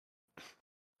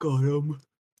 Got him.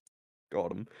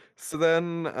 Got him. So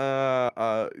then,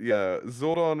 yeah,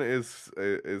 Zordon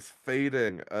is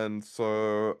fading, and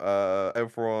so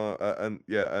everyone,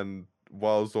 and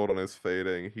while Zordon is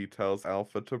fading, he tells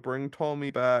Alpha to bring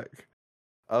Tommy back.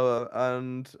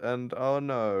 And oh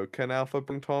no, can Alpha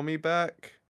bring Tommy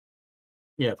back?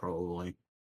 Yeah, probably.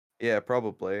 Yeah,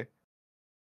 probably.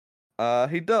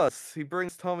 He does. He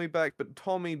brings Tommy back, but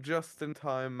Tommy just in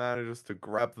time manages to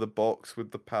grab the box with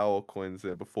the power coins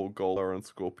in before Goldar and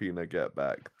Scorpina get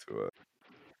back to it.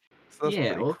 So that's pretty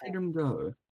look cool. at him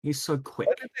go. He's so quick.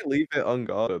 Why did they leave it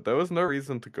unguarded? There was no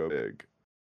reason to go big.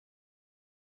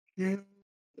 Yeah.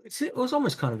 It was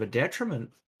almost kind of a detriment.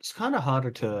 It's kind of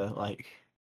harder to, like...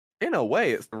 In a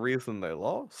way, it's the reason they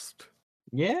lost.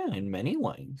 Yeah, in many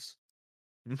ways.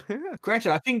 Yeah.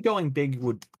 Granted, I think going big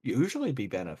would usually be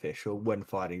beneficial when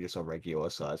fighting just a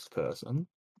regular-sized person.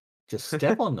 Just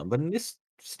step on them. But in this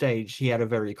stage, he had a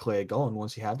very clear goal, and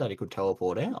once he had that, he could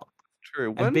teleport out.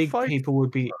 True. And big people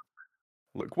would be...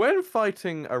 Look, when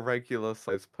fighting a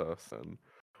regular-sized person,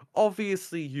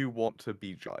 obviously you want to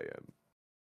be giant.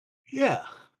 Yeah.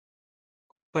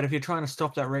 But if you're trying to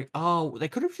stop that oh, they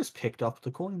could have just picked up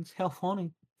the coins. How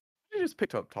funny. They just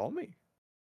picked up Tommy.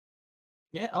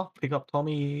 Yeah, I'll pick up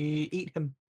Tommy, eat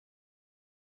him.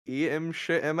 Eat him,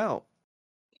 shit him out.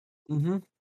 Mm-hmm.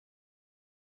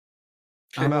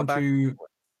 Shit him out back.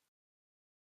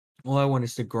 All I want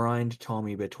is to grind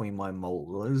Tommy between my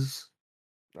molars.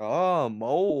 Ah,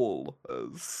 mole.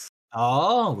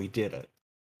 Oh, we did it.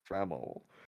 Tramol.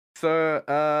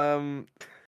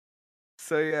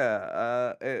 So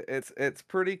yeah, it's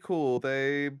pretty cool.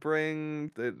 They bring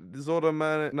the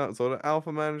not Zordon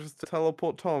Alpha manages to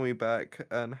teleport Tommy back,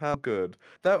 and how good.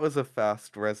 That was a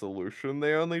fast resolution.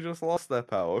 They only just lost their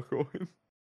power coin.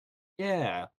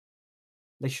 Yeah.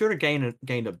 They should have gained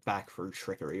it back through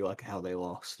trickery, like how they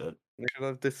lost it. They should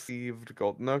have deceived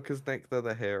God. No, because Nick, they're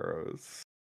the heroes.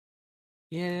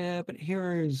 Yeah, but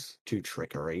heroes do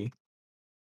trickery.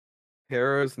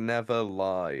 Heroes never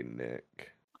lie,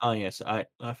 Nick. Oh yes, I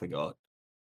forgot.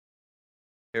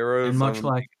 And Heroes much only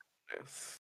like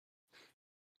honest.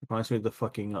 reminds me of the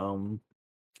fucking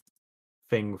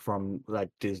thing from that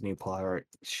Disney pirate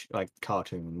like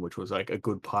cartoon, which was like a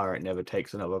good pirate never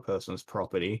takes another person's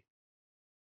property.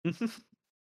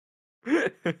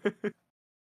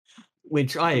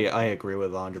 Which I agree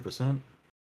with 100%.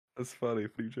 That's funny,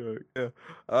 funny joke.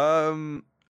 Yeah.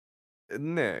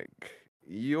 Nick,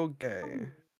 you're gay.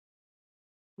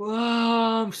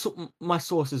 So my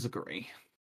sources agree.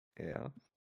 Yeah.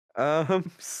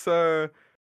 So,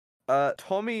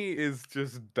 Tommy is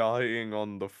just dying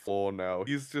on the floor now.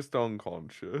 He's just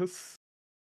unconscious.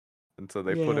 And so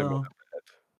they put him in Yeah, a bed.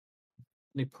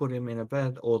 they put him in a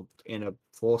bed or in a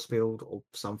force field or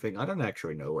something. I don't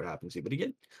actually know what happens here, but he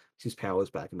gets his powers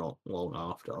back not long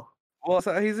after. Well,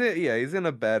 so he's in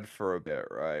a bed for a bit,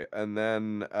 right? And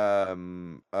then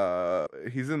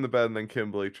he's in the bed and then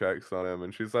Kimberly checks on him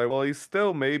and she's like, "Well, he's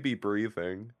still maybe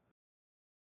breathing."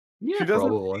 Yeah, She doesn't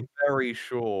probably. seem very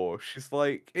sure. She's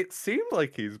like, "It seemed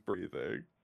like he's breathing."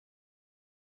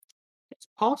 It's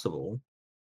possible.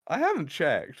 I haven't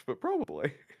checked, but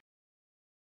probably.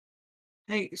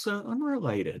 Hey, so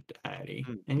unrelated, Addy,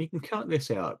 Mm. and you can cut this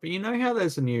out, but you know how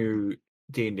there's a new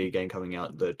D&D game coming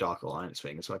out, the Dark Alliance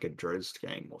thing? It's like a Drizzt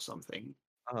game or something.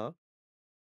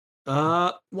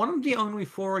 Uh-huh. One of the only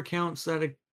 4 accounts that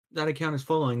account is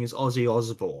following is Ozzy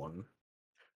Osbourne.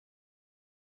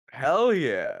 Hell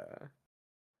yeah.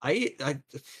 I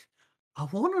I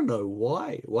want to know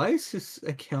why. Why is this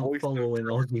account Voice of following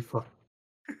Ozzy?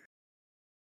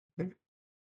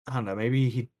 I don't know. Maybe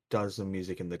he does the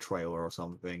music in the trailer or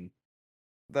something.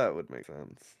 that would make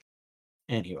sense.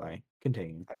 Anyway,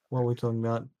 continue. What are we talking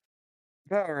about?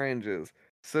 Power Rangers.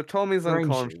 So Tommy's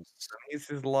unconscious Rangers. and he's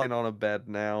just lying on a bed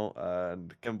now,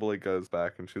 and Kimberly goes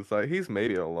back and she's like, he's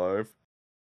maybe alive.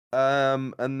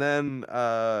 And then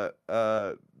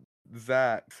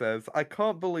Zach says, I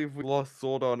can't believe we lost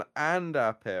Zordon and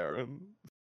our parents.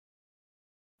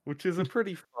 Which is a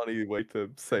pretty funny way to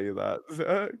say that,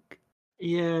 Zach.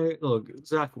 Yeah, look,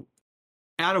 Zach.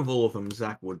 Out of all of them,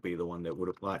 Zach would be the one that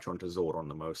would latch onto Zordon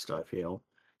the most. I feel,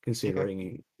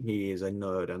 considering he is a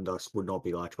nerd and thus would not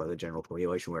be liked by the general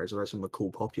population, whereas the rest of them are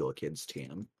cool, popular kids to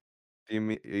him. Are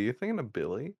you thinking of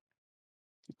Billy?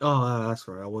 Oh, that's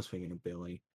right. I was thinking of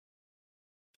Billy.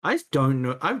 I just don't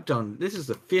know. This is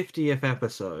the 50th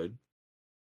episode.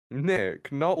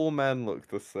 Nick, not all men look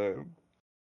the same.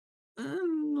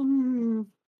 Um,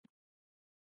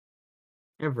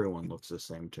 everyone looks the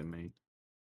same to me.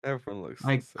 Everyone looks the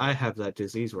I same. have that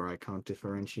disease where I can't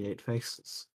differentiate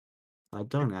faces. I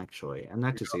don't actually, and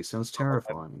that disease sounds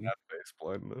terrifying. Face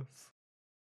blindness.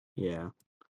 Yeah,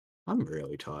 I'm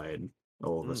really tired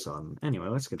all of a sudden. Anyway,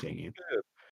 let's continue.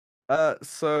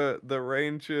 So the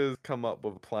Rangers come up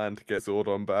with a plan to get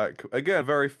Zordon back. Again,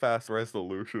 very fast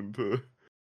resolution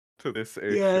to this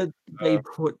Yeah, issue. they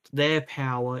put their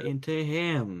power into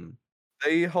him.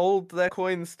 They hold their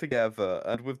coins together,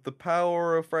 and with the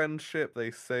power of friendship, they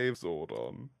save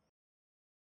Zordon.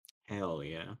 Hell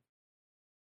yeah.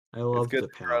 I It's love good the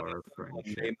to go around power of and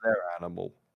friendship. name their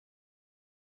animal.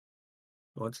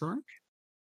 What's that?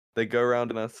 They go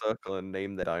around in a circle and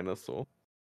name their dinosaur.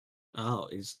 Oh,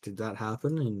 did that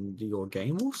happen in your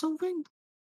game or something?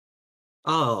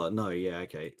 Oh, no, yeah,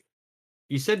 okay.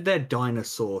 You said they're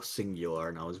dinosaur singular,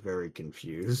 and I was very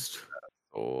confused.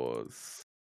 Or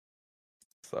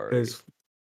sorry.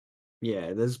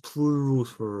 There's plurals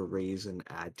for a reason,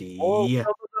 Addy. Oh, some of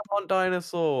them aren't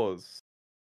dinosaurs.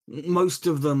 Most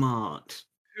of them aren't.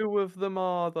 2 of them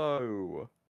are though.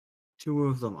 2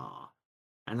 of them are.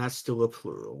 And that's still a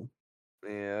plural.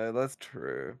 Yeah, that's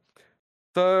true.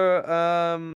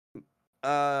 So,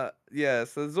 yeah,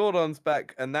 so Zordon's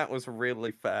back, and that was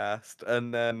really fast,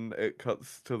 and then it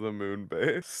cuts to the moon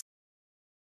base.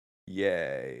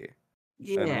 Yay. And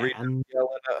Yeah, Rita's and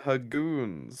yelling at her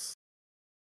goons.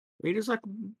 Rita's like,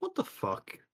 what the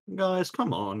fuck? Guys,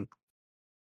 come on.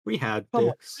 We had Come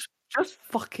on, this. just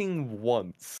fucking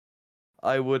once.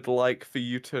 I would like for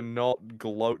you to not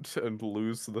gloat and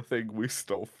lose the thing we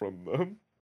stole from them.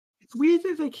 It's weird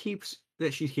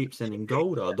that she keeps sending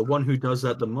Golda, the one who does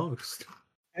that the most.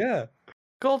 Yeah.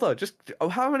 Golda,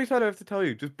 how many times do I have to tell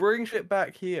you? Just bring shit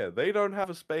back here. They don't have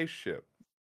a spaceship.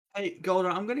 Hey, Golda,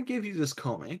 I'm going to give you this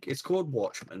comic. It's called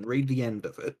Watchmen. Read the end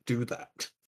of it. Do that.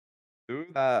 Do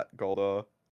that, Golda.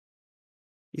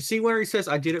 You see where he says,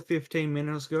 I did it 15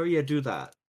 minutes ago? Yeah, do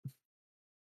that.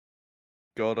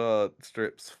 Golda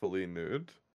strips fully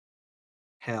nude.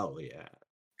 Hell yeah.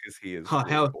 Because he is How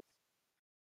cool.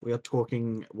 we are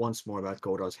talking once more about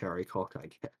Golda's hairy cock, I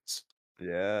guess.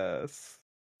 Yes.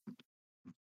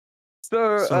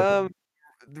 So,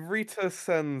 Rita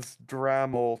sends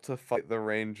Drammel to fight the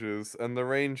Rangers, and the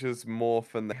Rangers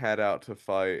morph and they head out to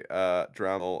fight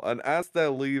Drammel. And as they're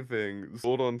leaving,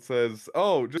 Zordon says,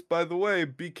 "Oh, just by the way,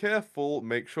 be careful.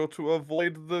 Make sure to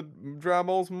avoid the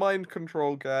Drammel's mind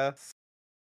control gas."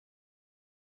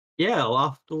 Yeah, well,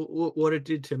 after what it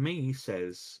did to me,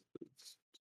 says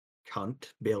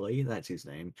cunt Billy, that's his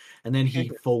name, and then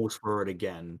he falls for it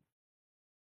again.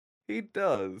 He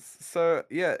does. So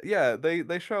yeah,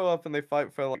 they show up and they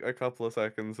fight for like a couple of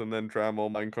seconds, and then Drammel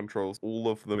mind controls all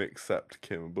of them except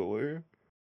Kimberly.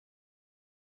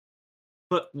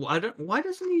 But why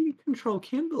doesn't he control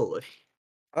Kimberly?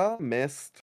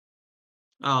 Missed.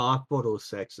 Oh, I thought it was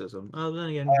sexism. Oh, then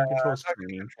again, he controls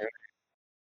Trini.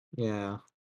 Yeah.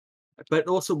 But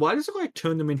also, why does it like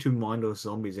turn them into mindless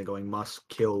zombies and going must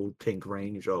kill Pink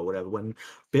Ranger or whatever when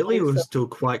Billy was still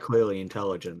quite clearly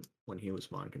intelligent when he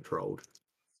was mind controlled?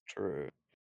 True.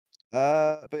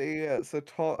 But yeah, so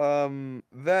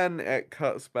then it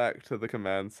cuts back to the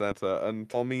command center, and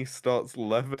Tommy starts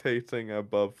levitating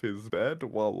above his bed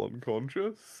while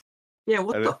unconscious. Yeah,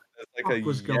 what And the there's fuck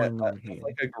was going on here?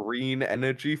 like a green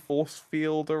energy force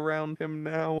field around him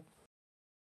now. It's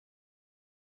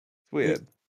weird.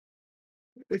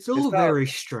 It's all very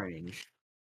strange.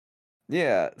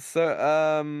 Yeah,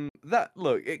 so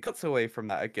it cuts away from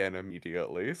that again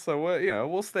immediately. So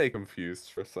we'll stay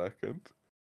confused for a second.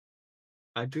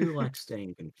 I do like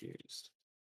staying confused.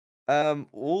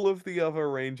 All of the other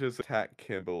Rangers attack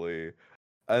Kimberly,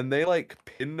 and they like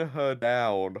pin her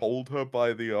down, hold her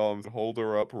by the arms, hold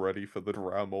her up ready for the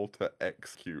Drammel to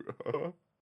execute her.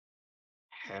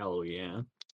 Hell yeah.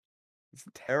 It's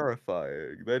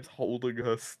terrifying. They're just holding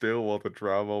her still while the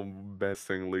Drammel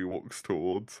menacingly walks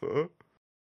towards her.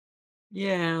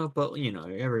 Yeah, but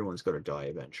everyone's got to die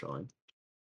eventually.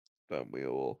 Don't we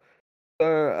all?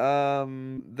 So,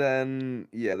 then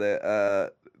yeah,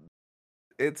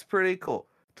 it's pretty cool.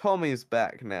 Tommy's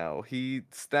back now. He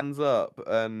stands up,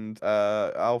 and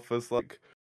Alpha's like,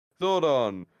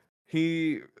 Zordon.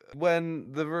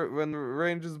 When the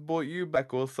Rangers brought you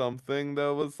back or something,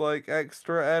 there was like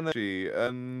extra energy,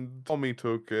 and Tommy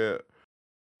took it,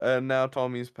 and now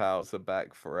Tommy's powers are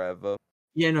back forever.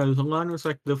 Yeah, no, the line was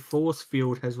like, the force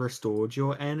field has restored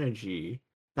your energy,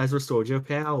 has restored your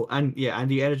power, and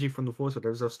the energy from the force field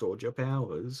has restored your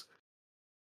powers.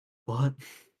 What?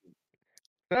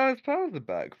 Now his powers are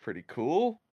back. Pretty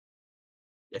cool.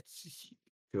 It's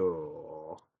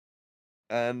sure.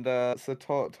 And so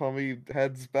Tommy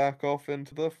heads back off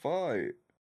into the fight.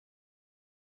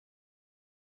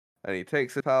 And he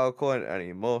takes his power coin and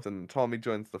he morphs, and Tommy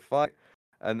joins the fight.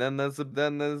 And then there's a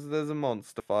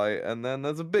monster fight, and then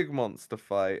there's a big monster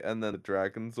fight, and then the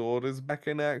Dragon Zord is back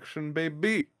in action,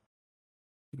 baby.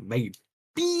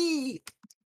 Maybe.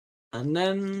 And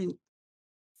then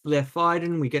they're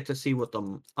fighting. We get to see what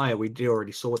we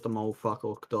already saw what the mole fuck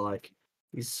looked like.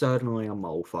 He's certainly a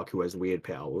mole fuck who has weird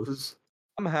powers.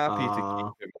 I'm happy to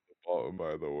keep him at the bottom,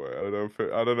 by the way.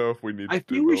 I don't know if we need to I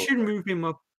think we should move him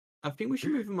up. I think we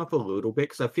should move him up a little bit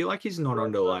because I feel like he's not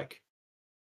under like.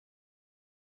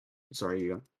 Sorry,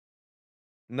 you go.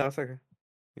 No, it's okay.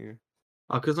 Yeah.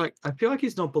 Because I feel like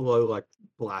he's not below like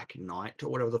Black Knight or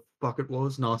whatever the fuck it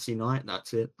was, Nasty Knight.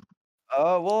 That's it.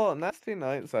 Well, Nasty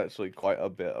Knight's actually quite a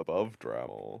bit above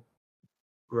Drammel.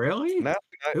 Really?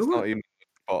 Nasty Knight's not even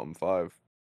bottom 5.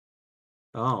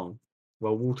 Oh,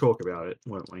 well, we'll talk about it,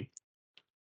 won't we?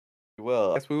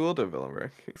 Well, yes, we will do villain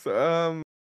ranking. So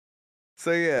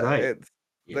yeah, right.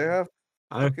 They have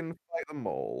to fucking fight the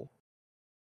mole.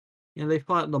 Yeah, they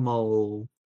fight the mole,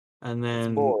 and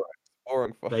then it's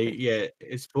boring fight.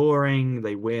 It's boring.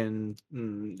 They win.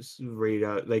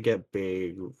 Rita, they get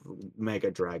big, Mega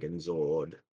Dragon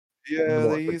Zord. Yeah,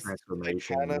 they use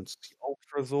transformations.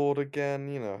 Ultra Zord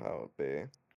again. You know how it be.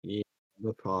 Yeah,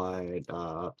 the fight.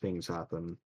 Things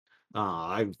happen.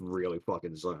 I really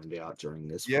fucking zoned out during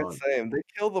this Yeah, fight. same. They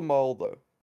kill the mole though.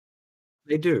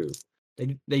 They do.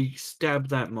 They stab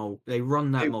that mole. They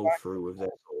run that mole through with their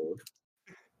sword.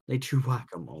 They do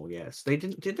whack-a-mole. Yes, they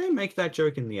didn't. Did they make that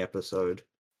joke in the episode?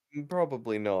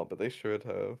 Probably not, but they should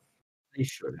have. They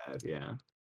should have, yeah.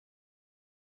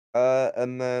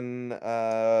 And then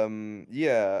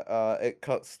it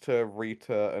cuts to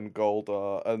Rita and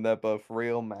Goldar, and they're both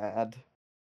real mad.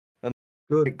 And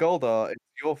like, Good. Goldar, it's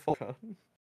your fault.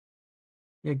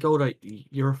 Yeah, Golda,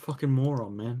 you're a fucking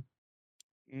moron, man.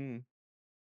 Mm. And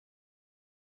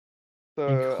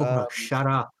So Golda, shut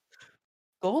up.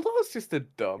 Goldar's just a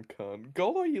dumb cunt.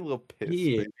 Goldar, you little piss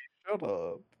Yeah, baby. Shut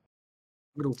up.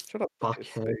 little Shut up, piss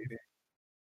fuckhead.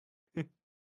 baby.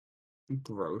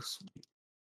 Gross.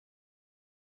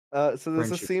 So there's a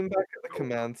Friendship. scene back at the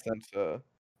command center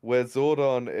where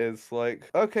Zordon is like,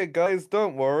 okay, guys,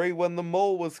 don't worry. When the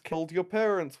mole was killed, your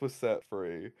parents were set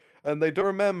free, and they don't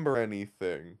remember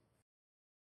anything.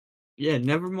 Yeah,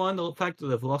 never mind the fact that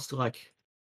they've lost, like,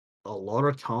 a lot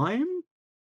of time?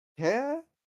 Yeah?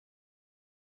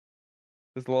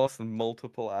 It's lost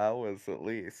multiple hours at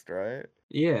least, right?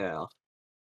 Yeah.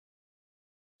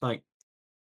 Like,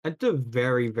 at the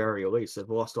very, very least, they've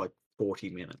lost, like, 40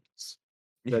 minutes.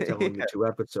 That's how long the Yeah. 2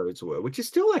 episodes were, which is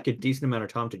still, like, a decent amount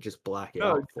of time to just black No,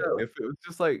 out exactly. for. If it was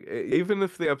just like, even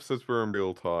if the episodes were in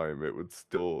real time, it would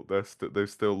still, they've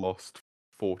still lost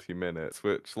 40 minutes,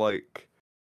 which, like,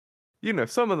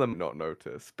 some of them not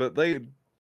notice, but they,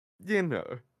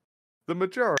 the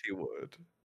majority would.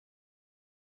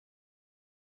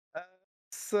 Uh,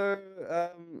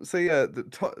 so yeah,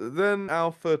 then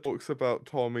Alpha talks about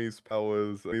Tommy's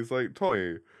powers, and he's like,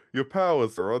 Tommy, your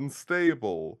powers are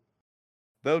unstable.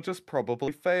 They'll just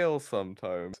probably fail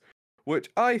sometimes. Which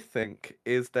I think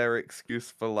is their excuse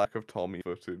for lack of Tommy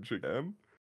footage again.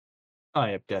 Oh,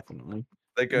 yeah, definitely.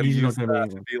 They're going to He's not use going to be that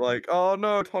to anything. be like, oh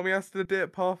no, Tommy has to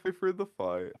dip halfway through the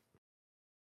fight.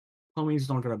 Tommy's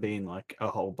not going to be in, like, a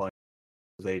whole bunch.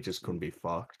 They just couldn't be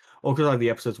fucked. Or because, like, the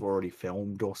episodes were already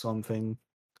filmed or something.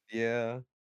 Yeah.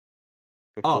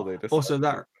 Before Oh, they decide also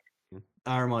to.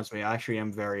 that reminds me, I actually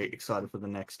am very excited for the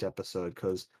next episode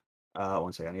because,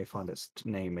 one second, I need to find its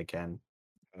name again.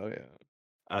 Oh yeah.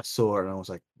 I saw it and I was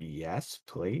like, yes,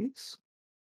 please.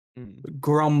 Mm.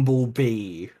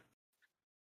 Grumblebee.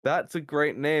 That's a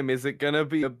great name. Is it gonna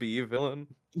be a bee villain?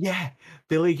 Yeah,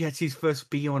 Billy gets his first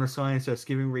bee on a science test,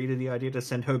 giving Rita the idea to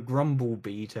send her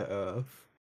Grumblebee to Earth.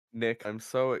 Nick, I'm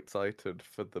so excited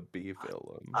for the bee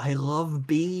villain. I love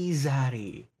bees,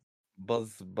 Addy.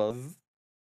 Buzz.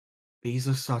 Bees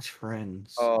are such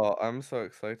friends. Oh, I'm so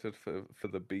excited for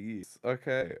the bees.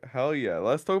 Okay, hell yeah.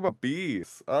 Let's talk about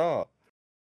bees. Oh.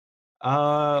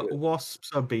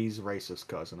 Wasps are bees' racist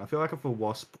cousin. I feel like if a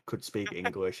wasp could speak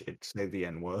English, it'd say the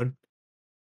N-word.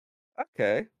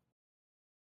 Okay.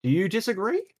 Do you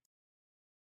disagree?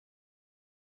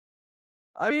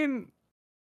 I mean,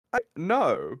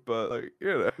 no, but like.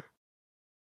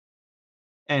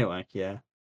 Anyway, yeah.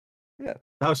 Yeah.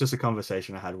 That was just a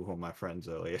conversation I had with one of my friends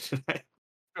earlier today.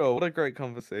 Sure, what a great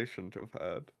conversation to have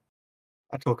had.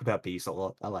 I talk about bees a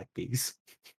lot. I like bees.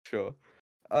 Sure.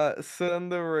 So then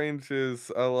the Rangers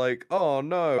are like, oh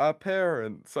no, our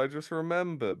parents, I just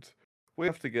remembered. We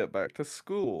have to get back to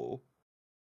school.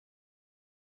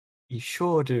 You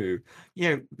sure do.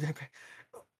 Yeah,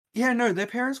 no, their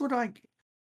parents were like...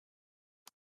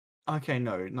 Okay,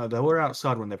 no, they were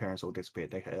outside when their parents all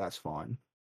disappeared. Okay, that's fine.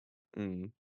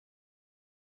 Mm,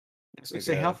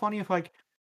 So how funny if, like,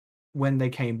 when they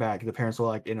came back, the parents were,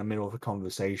 like, in the middle of a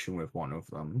conversation with one of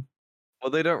them.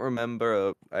 Well, they don't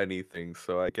remember anything,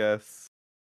 so I guess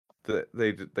that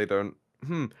they don't.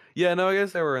 Yeah, no, I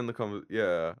guess they were in the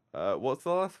Yeah. What's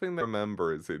the last thing they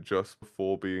remember? Is it just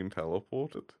before being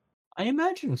teleported? I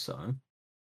imagine so.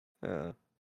 Yeah.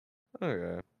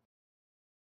 Okay.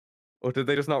 Or did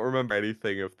they just not remember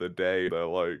anything of the day? They're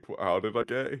like, how did I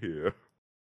get here?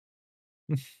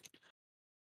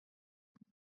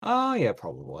 Oh, yeah,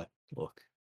 probably. Look,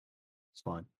 it's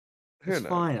fine. Who It's knows?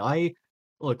 fine.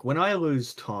 Look, when I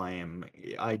lose time,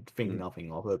 I think Mm.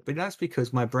 nothing of it, but that's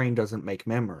because my brain doesn't make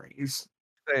memories.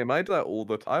 Same, I do that all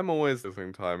the time. I'm always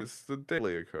losing time. It's a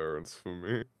daily occurrence for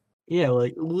me. Yeah,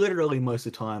 like, literally most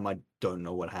of the time, I don't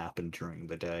know what happened during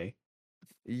the day.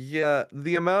 Yeah,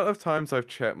 the amount of times I've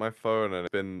checked my phone and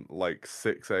it's been like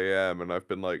 6 a.m. and I've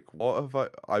been like, what have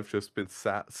I've just been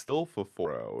sat still for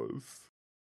 4 hours.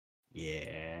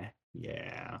 Yeah.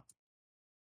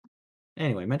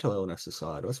 Anyway, mental illness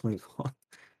aside, let's move on.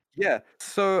 Yeah,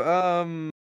 so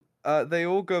they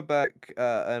all go back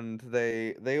and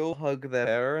they all hug their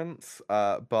parents.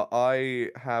 But I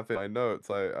have in my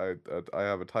notes, I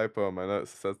have a typo in my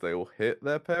notes that says they all hit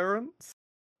their parents.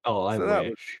 Oh, I So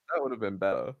wish. that would have been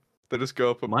better. They just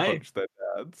go up and My punch their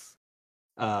dads.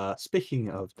 speaking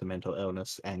of the mental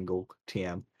illness angle,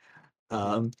 TM,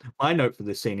 My note for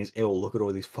this scene is, ill. Look at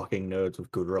all these fucking nerds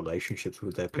with good relationships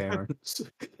with their parents.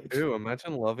 Ew,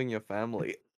 imagine loving your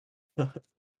family.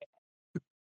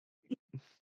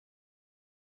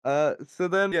 So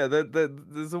then, yeah,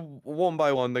 there's a one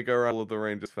by one they go around all of the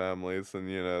Rangers families, and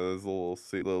there's the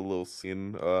little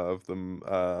scene of them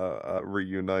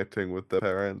reuniting with their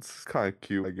parents. It's kind of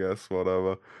cute, I guess.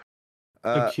 Whatever.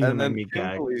 So cute it And made then me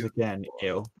gag, because Kimberly's, again,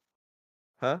 ill.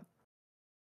 huh?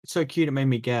 It's so cute it made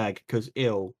me gag, because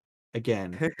ill,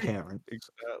 again, parents.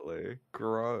 Exactly.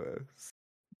 Gross.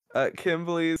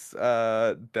 Kimberly's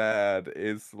dad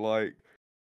is like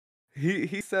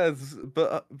he says,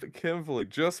 but Kimberly,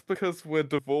 just because we're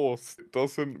divorced it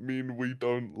doesn't mean we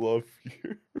don't love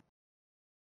you.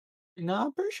 No,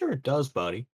 I'm pretty sure it does,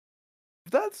 buddy.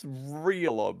 That's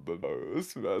real on the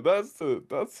nose, man.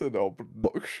 That's an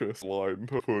obnoxious line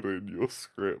to put in your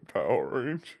script, Power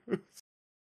Rangers.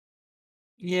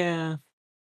 Yeah.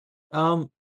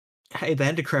 Hey, they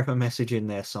had to crap a message in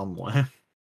there somewhere.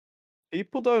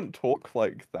 People don't talk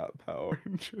like that, Power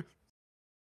Rangers.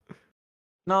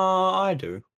 No, I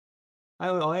do.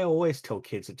 I always tell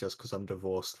kids that just because I'm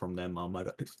divorced from their mum,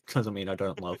 doesn't mean I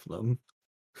don't love them.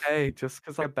 Hey, just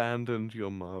because I abandoned your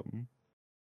mum,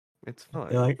 it's They're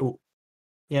fine. like, oh,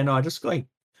 yeah, no, I just like,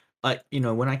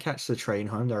 when I catch the train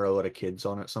home, there are a lot of kids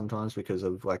on it sometimes because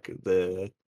of like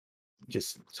the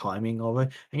just timing of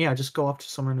it. And yeah, I just go up to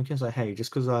someone and say, hey,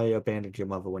 just because I abandoned your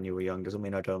mother when you were young doesn't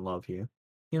mean I don't love you.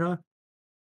 You know?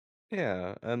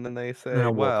 Yeah, and then they And then I say,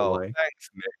 walk "Well, away. thanks,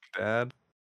 Nick, Dad."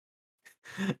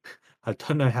 I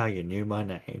don't know how you knew my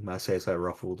name, I say as I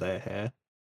ruffle their hair.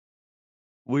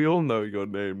 We all know your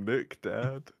name, Nick,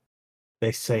 Dad.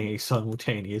 They say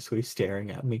simultaneously staring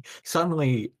at me.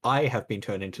 Suddenly, I have been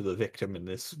turned into the victim in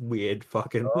this weird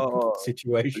fucking Oh, you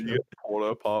situation. get torn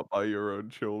apart by your own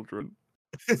children.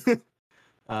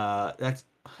 That's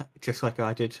just like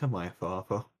I did to my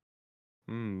father.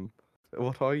 Hmm.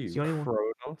 What are He's you, the only one.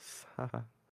 Kronos?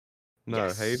 No,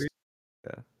 Yes. Hades?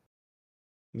 Yeah.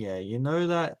 Yeah, you know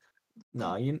that.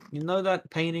 No, you know that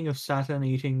painting of Saturn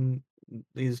eating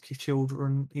his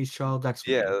child. That's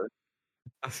me. Yeah,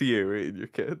 that's you and your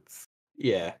kids.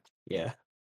 Yeah, yeah.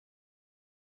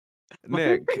 My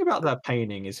favorite Nick, thing about that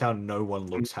painting is how no one mm,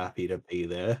 looks happy to be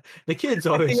there. The kid's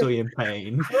yeah, obviously in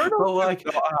pain, Kronos but is like,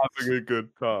 not having a good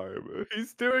time.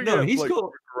 He's doing no, it, he's like,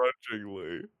 got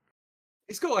begrudgingly.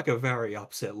 he's got like a very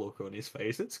upset look on his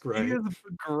face. It's He great. is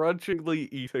begrudgingly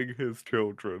eating his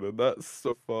children, and that's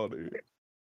so funny.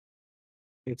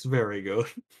 It's very good.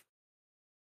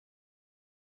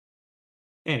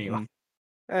 Anyway, Mm.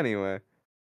 Anyway.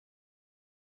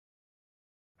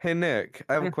 Hey Nick,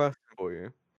 I have a yeah. question for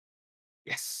you.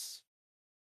 Yes.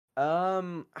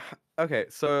 Um, okay,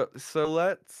 so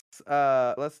let's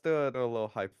do a little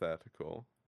hypothetical.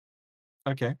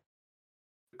 Okay.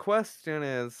 The question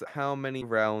is, how many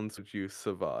rounds would you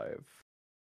survive?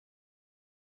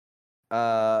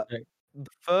 Uh, Okay. the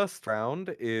first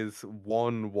round is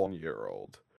one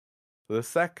 1-year-old. The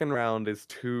second round is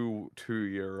two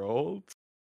 2-year-olds.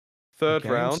 Third Okay.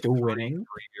 I'm round, still three winning.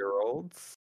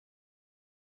 3-year-olds.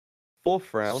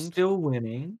 Fourth round, Still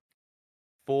winning.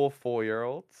 four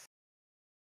 4-year-olds.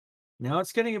 Now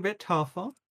it's getting a bit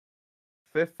tougher.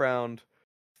 Fifth round,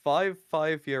 five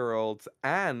 5-year-olds,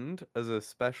 and as a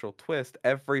special twist,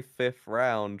 every fifth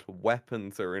round,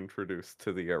 weapons are introduced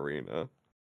to the arena.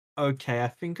 Okay, I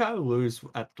think I lose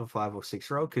at the 5 or 6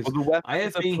 year old Well, because the I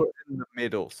have weapons are been. put in the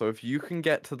middle, so if you can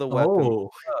get to the weapon Oh,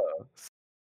 first,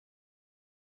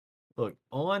 look,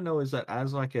 all I know is that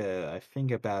as like I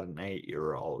think about an 8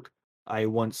 year old, I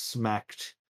once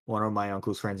smacked one of my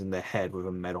uncle's friends in the head with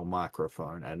a metal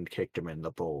microphone and kicked him in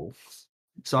the balls.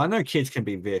 So I know kids can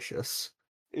be vicious.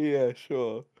 yeah,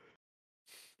 sure.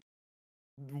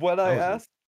 When I I was, asked,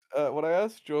 when I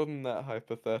asked Jordan that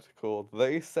hypothetical,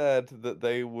 they said that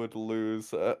they would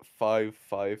lose at five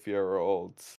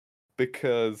 5-year-olds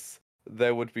because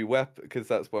there would be because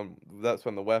that's when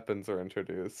the weapons are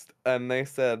introduced, and they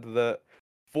said that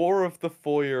four of the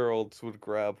 4-year-olds would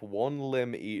grab one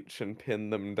limb each and pin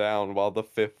them down, while the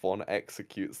fifth one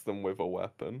executes them with a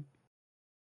weapon.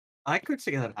 I could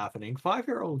see that happening. 5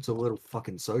 year olds are little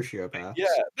fucking Yeah,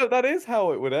 sociopaths. that is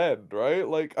how it would end, right?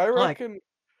 Like Like,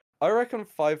 I reckon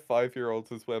five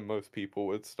 5-year-olds is where most people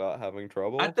would start having at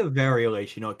trouble. the very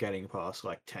least, you're not getting past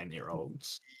like 10 year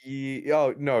olds.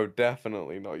 Oh no,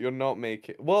 definitely not. You're not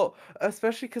making well,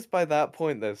 especially because by that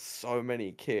point there's so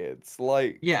many kids.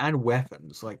 Like, Yeah, and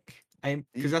weapons. Like,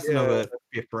 because that's yeah, another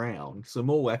fifth round. So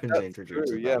more weapons are that's introduced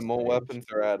true. at Yeah, that more stage. weapons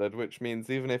are added, which means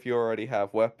even if you already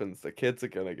have weapons, the kids are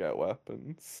gonna get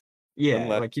weapons. Yeah,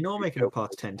 Unless like you're not you making kill it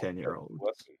past them 10 with 10 year olds.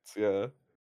 weapons, yeah.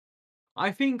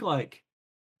 I think like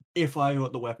if I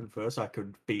got the weapon first, I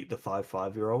could beat the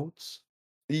 5-5-year-olds.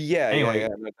 Yeah, yeah, Anyway, yeah,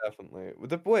 no, definitely.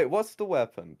 Wait, what's the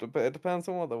weapon? It depends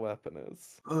on what the weapon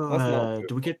is. Let's not do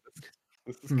do we all get? this.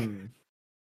 This is Hmm.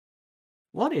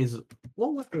 What is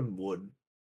what weapon would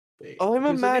be? I'm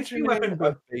Because an entry imagining weapon, a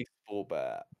but baseball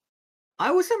bat.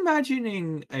 I was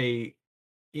imagining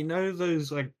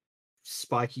those like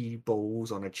spiky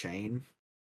balls on a chain.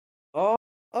 Oh,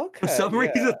 For okay, some yeah.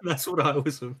 reason, that's what I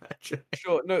was imagining.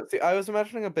 Sure. No, see, I was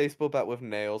imagining a baseball bat with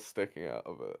nails sticking out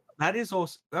of it. That is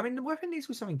also. I mean, the weapon needs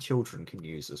to be something children can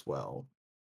use as well.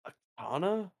 A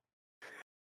katana?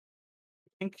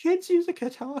 Can kids use a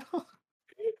katana?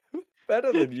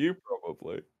 Better than you,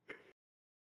 probably.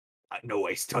 I know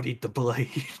I studied the blade.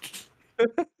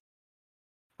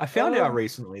 I found out Um,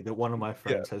 recently that one of my yeah,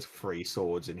 friends has 3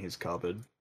 swords in his cupboard.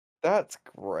 that's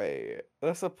great.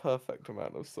 That's a perfect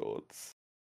amount of swords.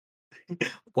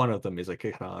 One of them is a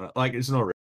katana. Like, it's not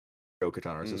a real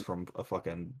katana, it's Mm, just from a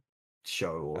fucking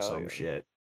show or hell some yeah. shit.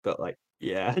 But, like,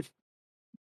 yeah.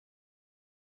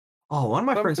 Oh, one of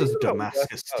my So I'm friends has thinking a about Damascus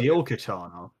oh yeah. steel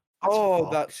katana. That's Oh,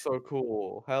 that's fucked. so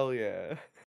cool. Hell yeah.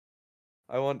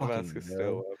 I want Fucking Damascus Steel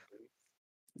nerd. weapons.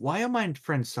 Why are my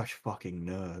friends such fucking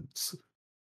nerds?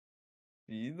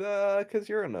 Either because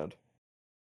you're a nerd.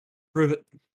 Prove it.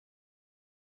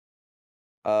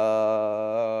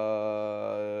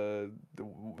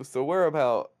 So we're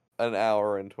about an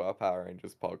hour into our Power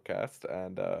Rangers podcast,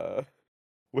 and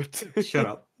Shut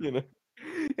up. you know,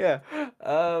 yeah.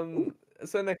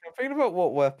 So Nick, I'm thinking about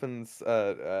what weapons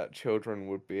children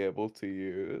would be able to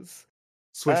use,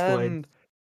 Switchblade. and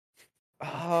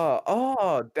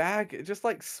just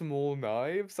like small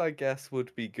knives, I guess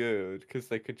would be good because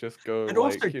they could just go It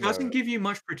also like, doesn't give you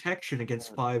much protection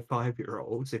against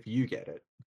 5-5-year-olds if you get it.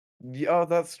 Yeah, oh,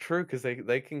 that's true because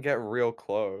they can get real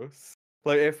close.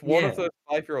 Like if one of Yeah. those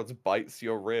 5-year-olds bites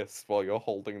your wrist while you're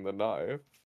holding the knife,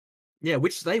 Yeah,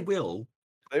 which they will.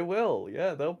 they will.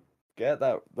 Yeah, they'll get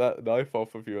that knife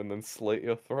off of you and then slit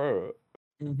your throat.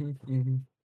 Hmm,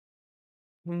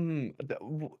 hmm.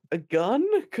 A gun?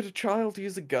 Could a child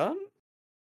use a gun?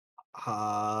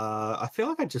 I feel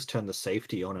like I just turn the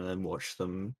safety on and then watch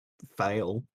them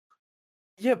fail.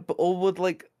 Yeah, but or would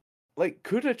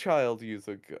could a child use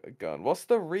a gun? What's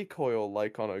the recoil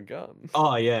like on a gun?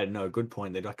 Oh yeah, no, good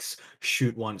point. They'd like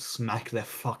shoot one, smack their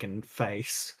fucking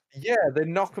face. Yeah, they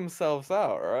knock themselves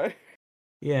out, right?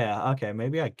 Yeah, okay,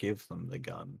 maybe I give them the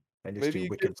gun and just Maybe do you give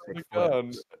wicked them sick the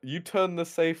gun, flips. you turn the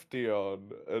safety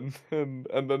on, and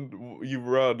then you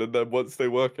run, and then once they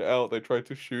work it out, they try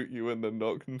to shoot you and then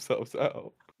knock themselves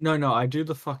out. No, no, I do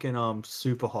the fucking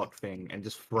super hot thing and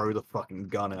just throw the fucking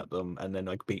gun at them and then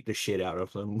like beat the shit out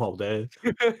of them while they're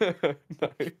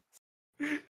Nice.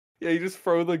 Yeah, you just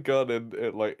throw the gun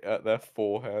in like at their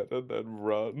forehead and then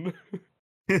run.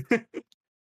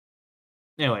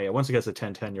 Anyway, yeah, once it gets to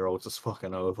 10-10-year-olds, it's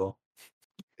fucking over.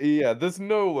 Yeah, there's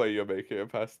no way you're making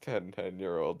it past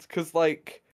 10-10-year-olds, because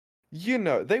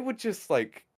they would just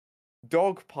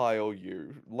dogpile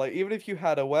you. Like even if you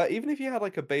had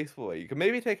like a baseball bat, you could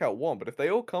maybe take out one, but if they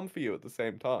all come for you at the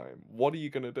same time, what are you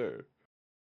gonna do?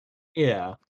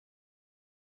 Yeah.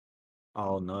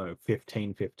 Oh no,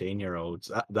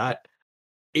 15-15-year-olds. That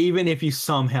even if you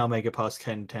somehow make it past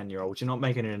 10-10-year-olds, you're not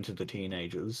making it into the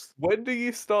teenagers. When do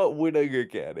you start winning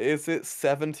again? Is it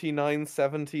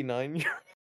 79 year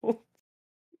old?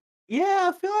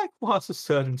 Yeah, I feel like past a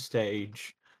certain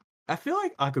stage, I feel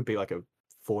like I could be like a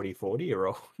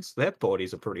 40-40-year-olds. Their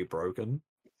bodies are pretty broken.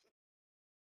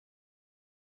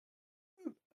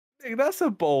 That's a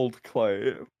bold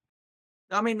claim.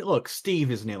 I mean, look,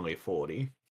 Steve is nearly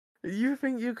 40. You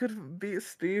think you could beat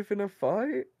Steve in a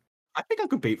fight? I think I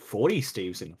could beat 40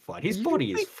 Steves in a fight. His You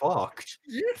body is think fucked.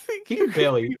 you think He you could could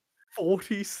barely. beat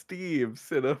 40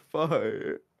 Steves in a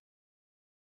fight?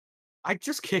 I'd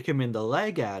just kick him in the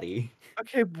leg, Addy.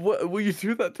 Okay, what will you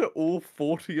do that to all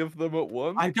 40 of them at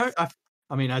once? I don't.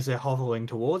 I mean, as they're hoveling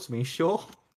towards me, sure.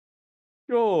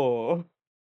 Sure.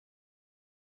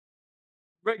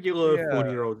 Regular Yeah.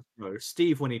 40-year-old, no.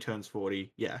 Steve, when he turns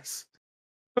 40, yes.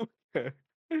 Okay.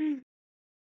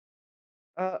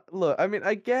 Look, I mean,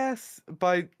 I guess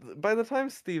by the time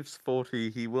Steve's 40,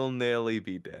 he will nearly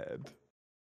be dead.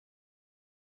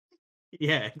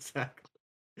 Yeah, exactly.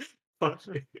 Fuck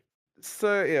me.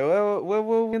 So yeah, where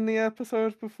were we in the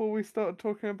episode before we start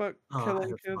talking about Oh, I killing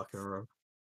have fucking kids? wrong.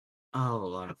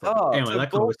 Oh, I don't fucking. Ah, Anyway, so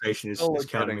that Bulk and conversation Skull is are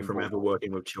counting me getting from bored. ever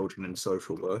working with children in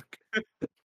social work.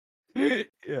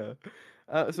 Yeah.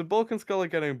 So Bulk and Skull are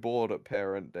getting bored at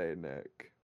Parent Day,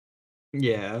 Nick.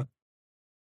 Yeah.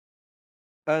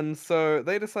 And so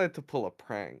they decide to pull a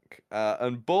prank,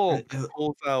 and Bulk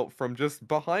pulls out from just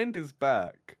behind his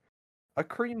back a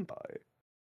cream pie.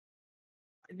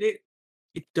 It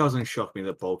doesn't shock me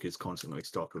that Bulk is constantly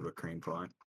stocked with a cream pie.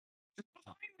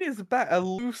 Behind his back, a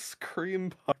loose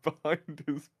cream pie behind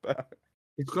his back.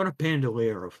 He's got a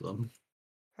bandolier of them.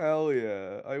 Hell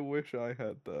yeah, I wish I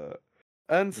had that.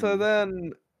 And so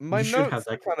then my You should have notes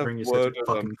are that kind of considering you're such a worded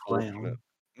fucking unfortunate. clown.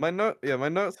 My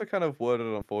notes are kind of worded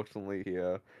unfortunately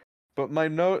here. But my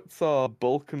notes are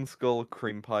Bulk and Skull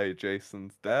cream pie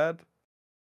Jason's dad.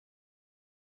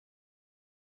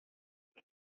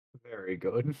 Very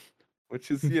good.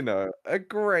 Which is, a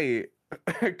great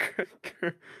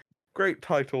great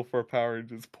title for a Power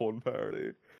Rangers porn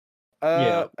parody.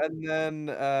 Yeah. And then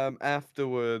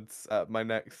afterwards, my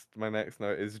next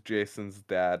note is Jason's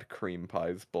dad cream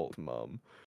pies Bulk's mum. Oh,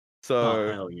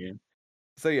 So hell yeah.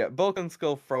 yeah, Bulk and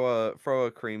Skull throw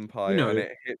a cream pie and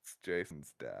it hits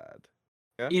Jason's dad.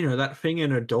 Yeah, that thing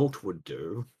an adult would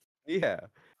do. yeah.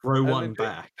 Throw And one then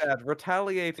Jason's back. dad,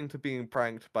 retaliating to being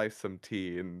pranked by some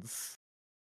teens,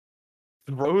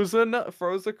 throws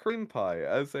a cream pie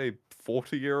as a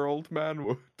 40-year-old man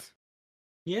would.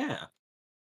 Yeah.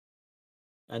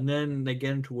 And then they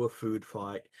get into a food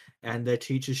fight, and their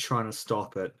teacher's trying to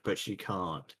stop it, but she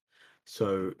can't.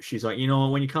 So she's like, you know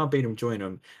what, when you can't beat him, join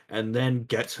him, and then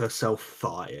gets herself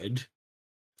fired.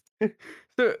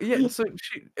 So yeah, so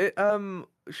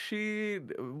she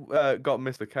got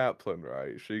Mr. Kaplan,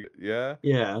 right? Yeah.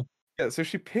 Yeah. So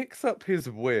she picks up his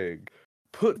wig,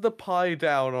 put the pie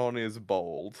down on his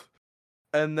bald,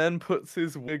 and then puts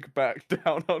his wig back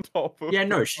down on top of Yeah,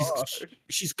 no, the pie.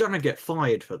 she's gonna get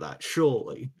fired for that,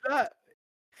 surely. That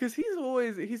because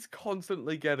he's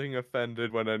constantly getting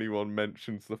offended when anyone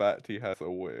mentions the fact he has a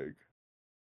wig.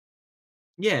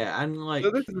 Yeah, and So like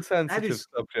this is a that sensitive is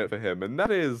subject for him, and that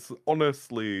is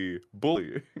honestly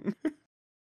bullying.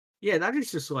 yeah, that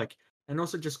is just like and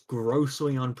also just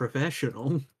grossly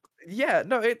unprofessional. Yeah,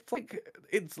 no, it's like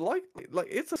it's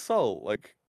assault,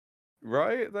 like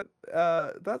right?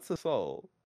 That's assault.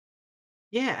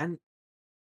 Yeah, and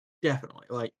definitely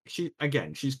like she's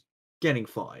getting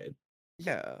fired.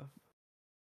 Yeah.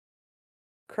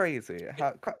 Crazy.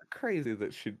 Crazy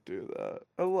that she'd do that.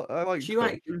 I liked She her.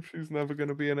 like She's never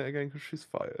gonna be in it again because she's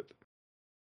fired.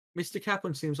 Mr.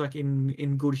 Kaplan seems like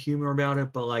in good humor about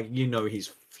it, but like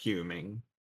he's fuming.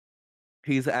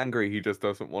 He's angry. He just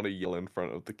doesn't want to yell in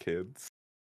front of the kids.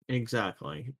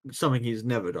 Exactly. Something he's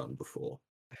never done before.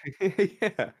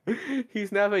 Yeah,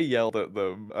 he's never yelled at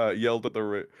them. Yelled at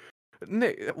the.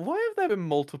 Nick, why have there been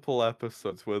multiple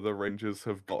episodes where the Rangers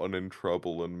have gotten in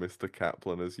trouble and Mr.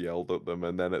 Kaplan has yelled at them,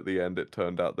 and then at the end it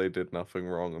turned out they did nothing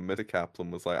wrong, and Mr. Kaplan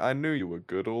was like, "I knew you were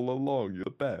good all along. You're the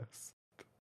best."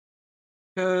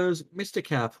 Because Mr.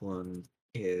 Kaplan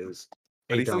is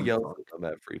But a he still dumb yells fuck. at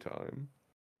them every time.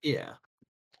 Yeah.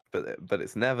 But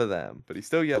it's never them. But he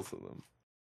still yells at them.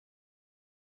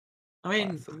 I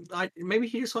mean, Classic. maybe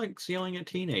he just likes yelling at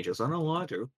teenagers. I don't know why I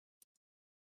do.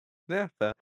 Yeah,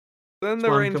 fair. Then That's the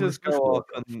why I'm becoming a Rangers go social off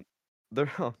worker. and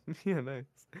they're oh, yeah, nice.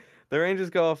 The Rangers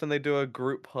go off and they do a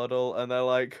group huddle and they're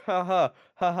like, haha,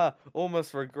 haha,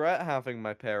 almost regret having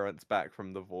my parents back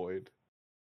from the void.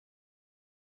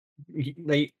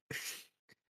 They,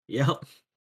 yeah.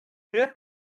 Yeah.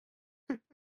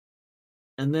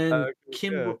 And then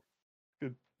Yeah.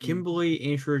 Good. Kimberly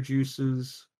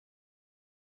introduces.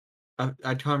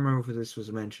 I can't remember if this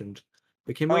was mentioned,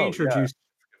 but Kimberly Oh yeah. introduced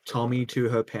Tommy to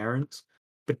her parents,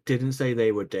 but didn't say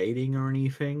they were dating or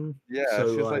anything. Yeah, So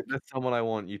she's like, like, "There's someone I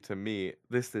want you to meet.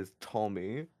 This is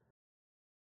Tommy."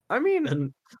 I mean,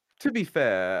 and to be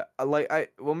fair,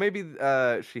 maybe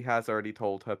she has already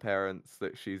told her parents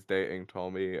that she's dating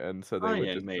Tommy, and so they oh would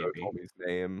yeah, just know maybe. Tommy's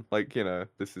name. Like,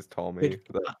 this is But Tommy.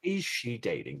 is she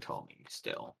dating Tommy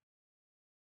still?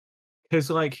 Because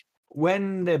like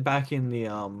when they're back in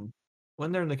the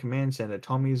when they're in the command center,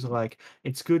 Tommy's like,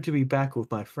 "It's good to be back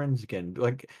with my friends again."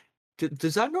 Like,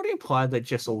 does that not imply they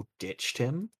just all ditched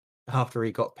him after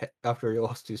he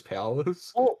lost his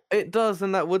powers? Well, it does,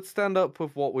 and that would stand up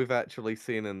with what we've actually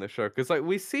seen in the show. Because, like,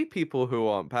 we see people who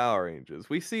aren't Power Rangers.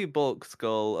 We see Bulk,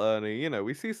 Skull, Ernie.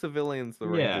 We see civilians the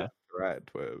Rangers Yeah,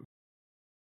 interact with.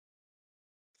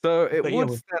 So it but yeah, would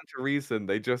stand to reason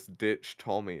they just ditched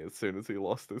Tommy as soon as he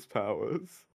lost his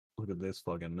powers. look at this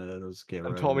fucking nerd. Let's get And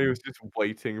rid of Tommy was him. just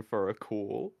waiting for a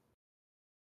call.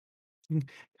 And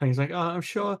he's like, "Oh, I'm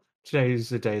sure today is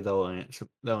the day they'll answer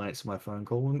my phone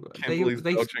call." And Kimberly's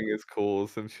they dodging his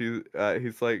calls, and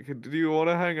he's like, "Do you want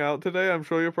to hang out today? I'm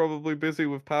sure you're probably busy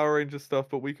with Power Ranger stuff,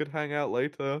 but we could hang out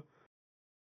later."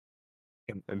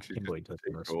 And she just Kimberly doesn't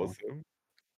ignores respond.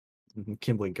 him.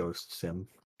 Kimberly ghosts him.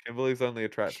 Kimberly's only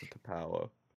attracted to power.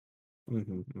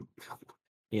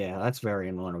 Yeah, that's very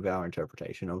in line with our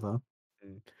interpretation of her.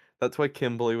 That's why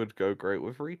Kimberly would go great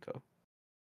with Rita.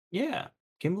 Yeah,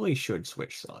 Kimberly should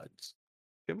switch sides.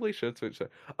 Kimberly should switch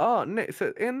it. Oh, Nick,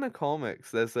 so in the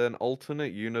comics, there's an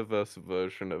alternate universe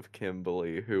version of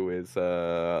Kimberly who is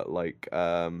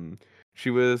she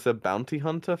was a bounty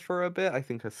hunter for a bit, I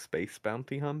think a space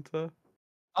bounty hunter.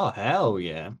 Oh hell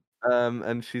yeah.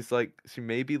 And she's like she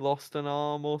maybe lost an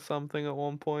arm or something at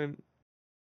one point.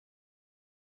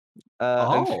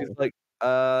 And she's Oh. like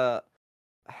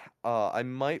I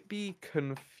might be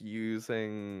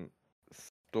confusing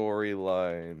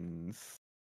storylines.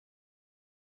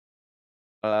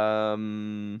 Oh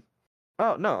no,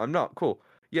 I'm not. Cool.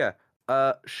 Yeah.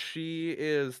 She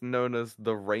is known as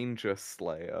the Ranger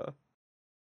Slayer.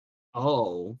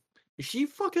 Oh. Is she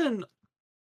fucking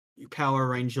Power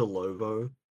Ranger Lobo?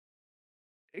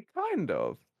 Kind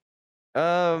of.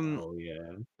 Um. Oh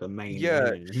yeah. The main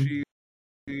Yeah.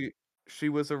 man. She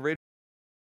was originally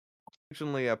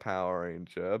a Power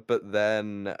Ranger, but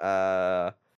then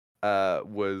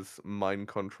was mind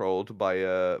controlled by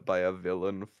a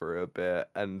villain for a bit,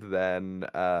 and then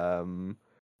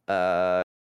uh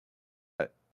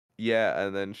yeah,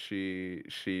 and then she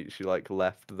like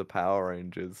left the Power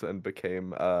Rangers and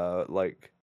became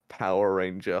like Power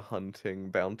Ranger hunting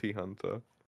bounty hunter,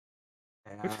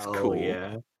 which is Oh cool.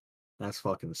 yeah. That's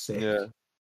fucking sick. Yeah.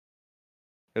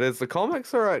 It is. The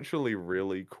comics are actually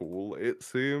really cool, it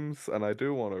seems, and I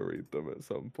do want to read them at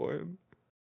some point.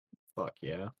 Fuck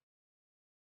yeah.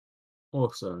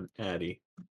 Also, Addy.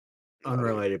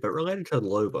 Unrelated, but related to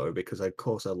Lobo, because of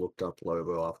course I looked up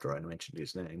Lobo after I mentioned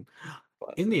his name.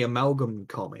 In the Amalgam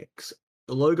comics,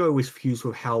 the logo was fused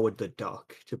with Howard the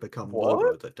Duck to become Lobo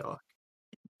What? the Duck.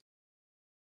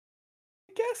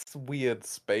 I guess weird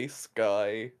space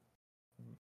guy,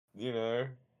 you know,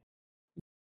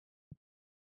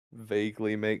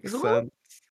 vaguely makes There's a lot.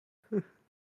 sense.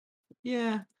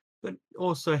 Yeah, but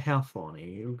also how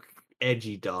funny.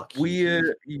 Edgy, dark,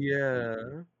 Weird, geeky.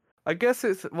 yeah. I guess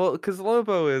it's well, because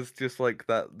Lobo is just like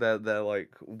that. They're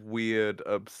like weird,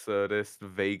 absurdist,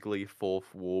 vaguely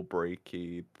fourth wall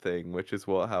breaky thing, which is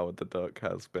what Howard the Duck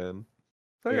has been.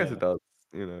 So I guess it Yeah. does.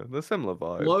 You know, they're similar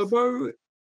vibes.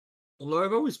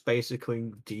 Lobo is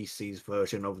basically DC's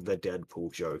version of the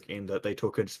Deadpool joke in that they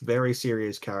took a very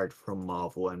serious character from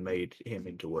Marvel and made him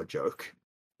into a joke.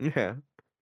 Yeah.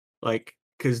 Like,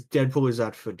 because Deadpool is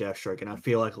that for Deathstroke, and I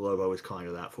feel like Lobo is kind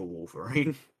of that for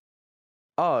Wolverine.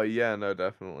 Oh yeah, no,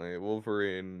 definitely.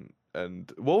 Wolverine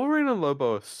and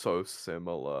Lobo are so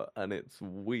similar, and it's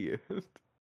weird.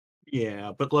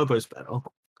 Yeah, but Lobo's better.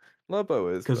 Lobo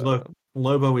is Because better.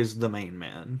 Lobo is the main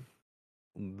man.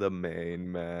 The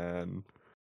main man.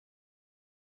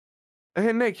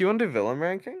 Hey Nick, you want to do villain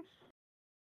ranking?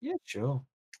 Yeah, sure.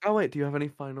 Oh wait, do you have any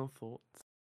final thoughts?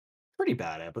 Pretty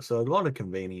bad episode. A lot of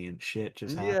convenient shit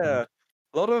just Yeah, happened.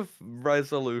 a lot of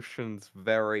resolutions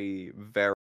very,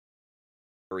 very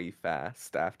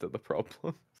fast after the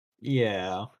problem.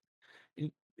 Yeah.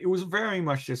 It was very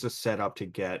much just a setup to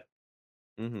get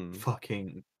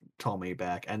fucking Tommy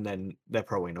back, and then they're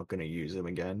probably not going to use him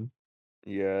again.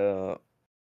 Yeah.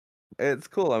 It's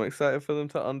cool. I'm excited for them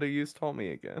to underuse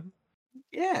Tommy again.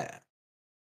 Yeah.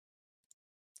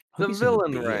 The Hope he's in the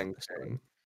villain B episode. ranking.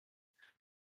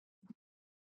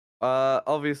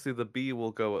 Obviously the B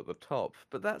will go at the top,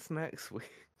 but that's next week.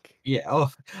 Yeah, oh,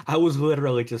 I was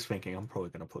literally just thinking I'm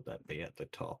probably going to put that B at the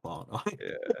top, aren't I?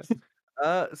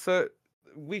 Yeah. So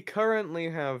we currently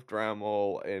have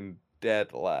Dramal in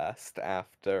dead last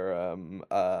after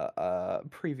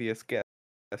previous guest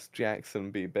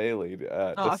Jackson B. Bailey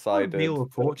No, I thought decided Wheel of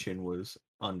that Fortune was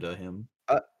under him.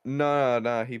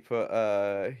 no, he put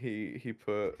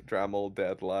Dramal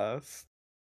dead last.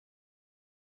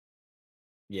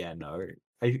 Yeah, no.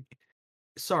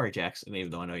 Sorry, Jackson, even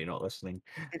though I know you're not listening.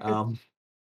 I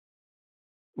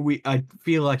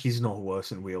feel like he's not worse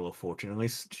than Wheel of Fortune. At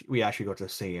least we actually got to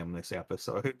see him this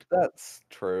episode. That's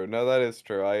true. No, that is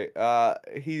true.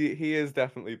 He is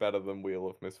definitely better than Wheel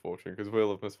of Misfortune because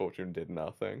Wheel of Misfortune did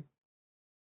nothing.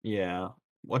 Yeah.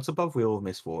 What's above Wheel of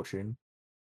Misfortune?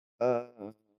 Uh,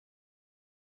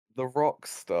 the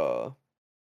Rockstar.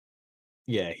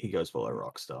 Yeah, he goes below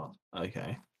Rockstar.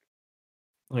 Okay.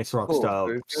 At least Cool. So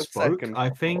Rockstar he's your spoke, second. I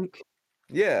think.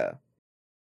 Yeah,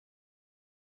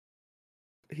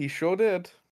 he sure did.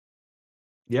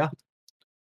 Yeah.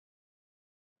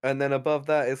 And then above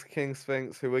that is King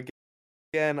Sphinx, who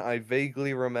again I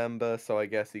vaguely remember, so I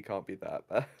guess he can't be that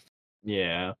bad.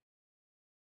 Yeah.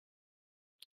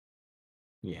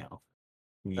 Yeah.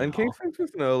 And King Yeah. Sphinx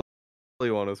was an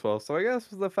one as well. So I guess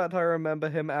the fact I remember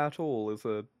him at all is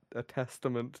a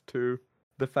testament to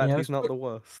the fact Yeah, he's not the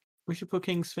worst. we should put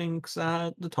King Sphinx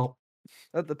at the top.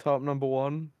 At the top, number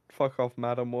 1. Fuck off,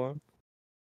 Matamore.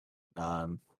 I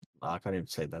can't even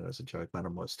say that as a joke.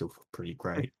 Matamore's still pretty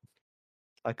great.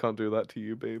 I can't do that to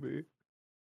you, baby.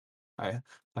 I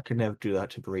could never do that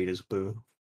to Burritos Boo.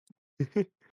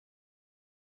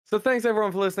 So thanks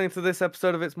everyone for listening to this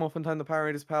episode of It's Morphin Time, the Power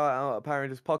Rangers Power Hour, Power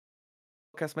Rangers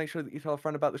podcast. Make sure that you tell a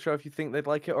friend about the show if you think they'd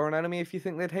like it, or an enemy if you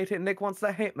think they'd hate it. Nick wants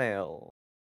the hate mail.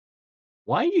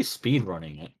 Why are you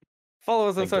speedrunning it? Follow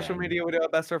us on social Again. media. We do our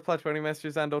best to reply to any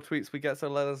messages and or tweets we get, so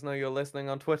let us know you're listening.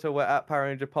 On Twitter, we're at Power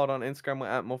Ranger Pod. On Instagram, we're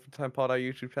at Morphin Time Pod. Our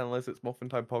YouTube channel is It's Morphin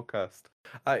Time Podcast.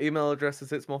 Our email address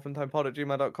is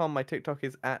itsmorphintimepod@gmail.com. My TikTok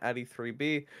is at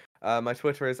Addy3B. My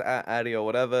Twitter is at Addy or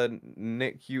whatever.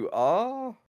 Nick, you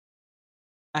are?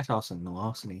 At arson, no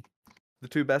larceny. The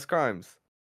 2 best crimes.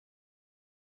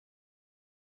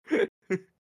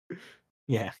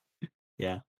 Yeah.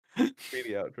 Yeah.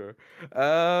 Speedy outro.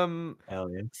 Hell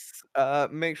yeah.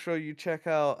 Make sure you check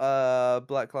out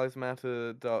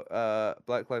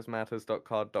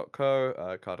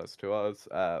blacklivesmatters.card.co, card has 2 R's,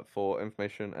 for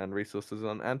information and resources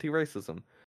on anti-racism.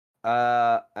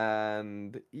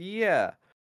 And yeah.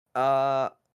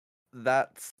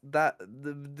 That's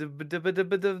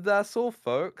all,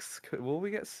 folks. Will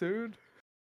we get sued?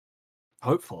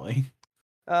 Hopefully.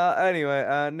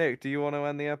 Anyway, Nick, do you want to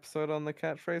end the episode on the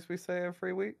catchphrase we say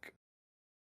every week?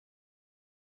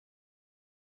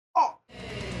 Oh!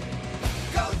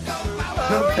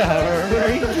 Power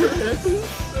Rangers!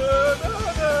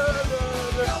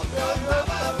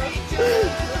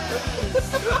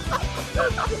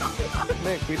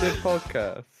 Nick, we did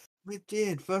podcasts. We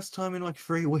did. First time in like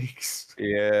 3 weeks.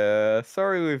 Yeah,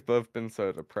 sorry we've both been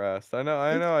so depressed. I know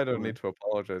I don't need to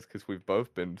apologize because we've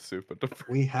both been super depressed.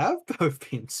 We have both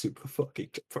been super fucking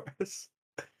depressed.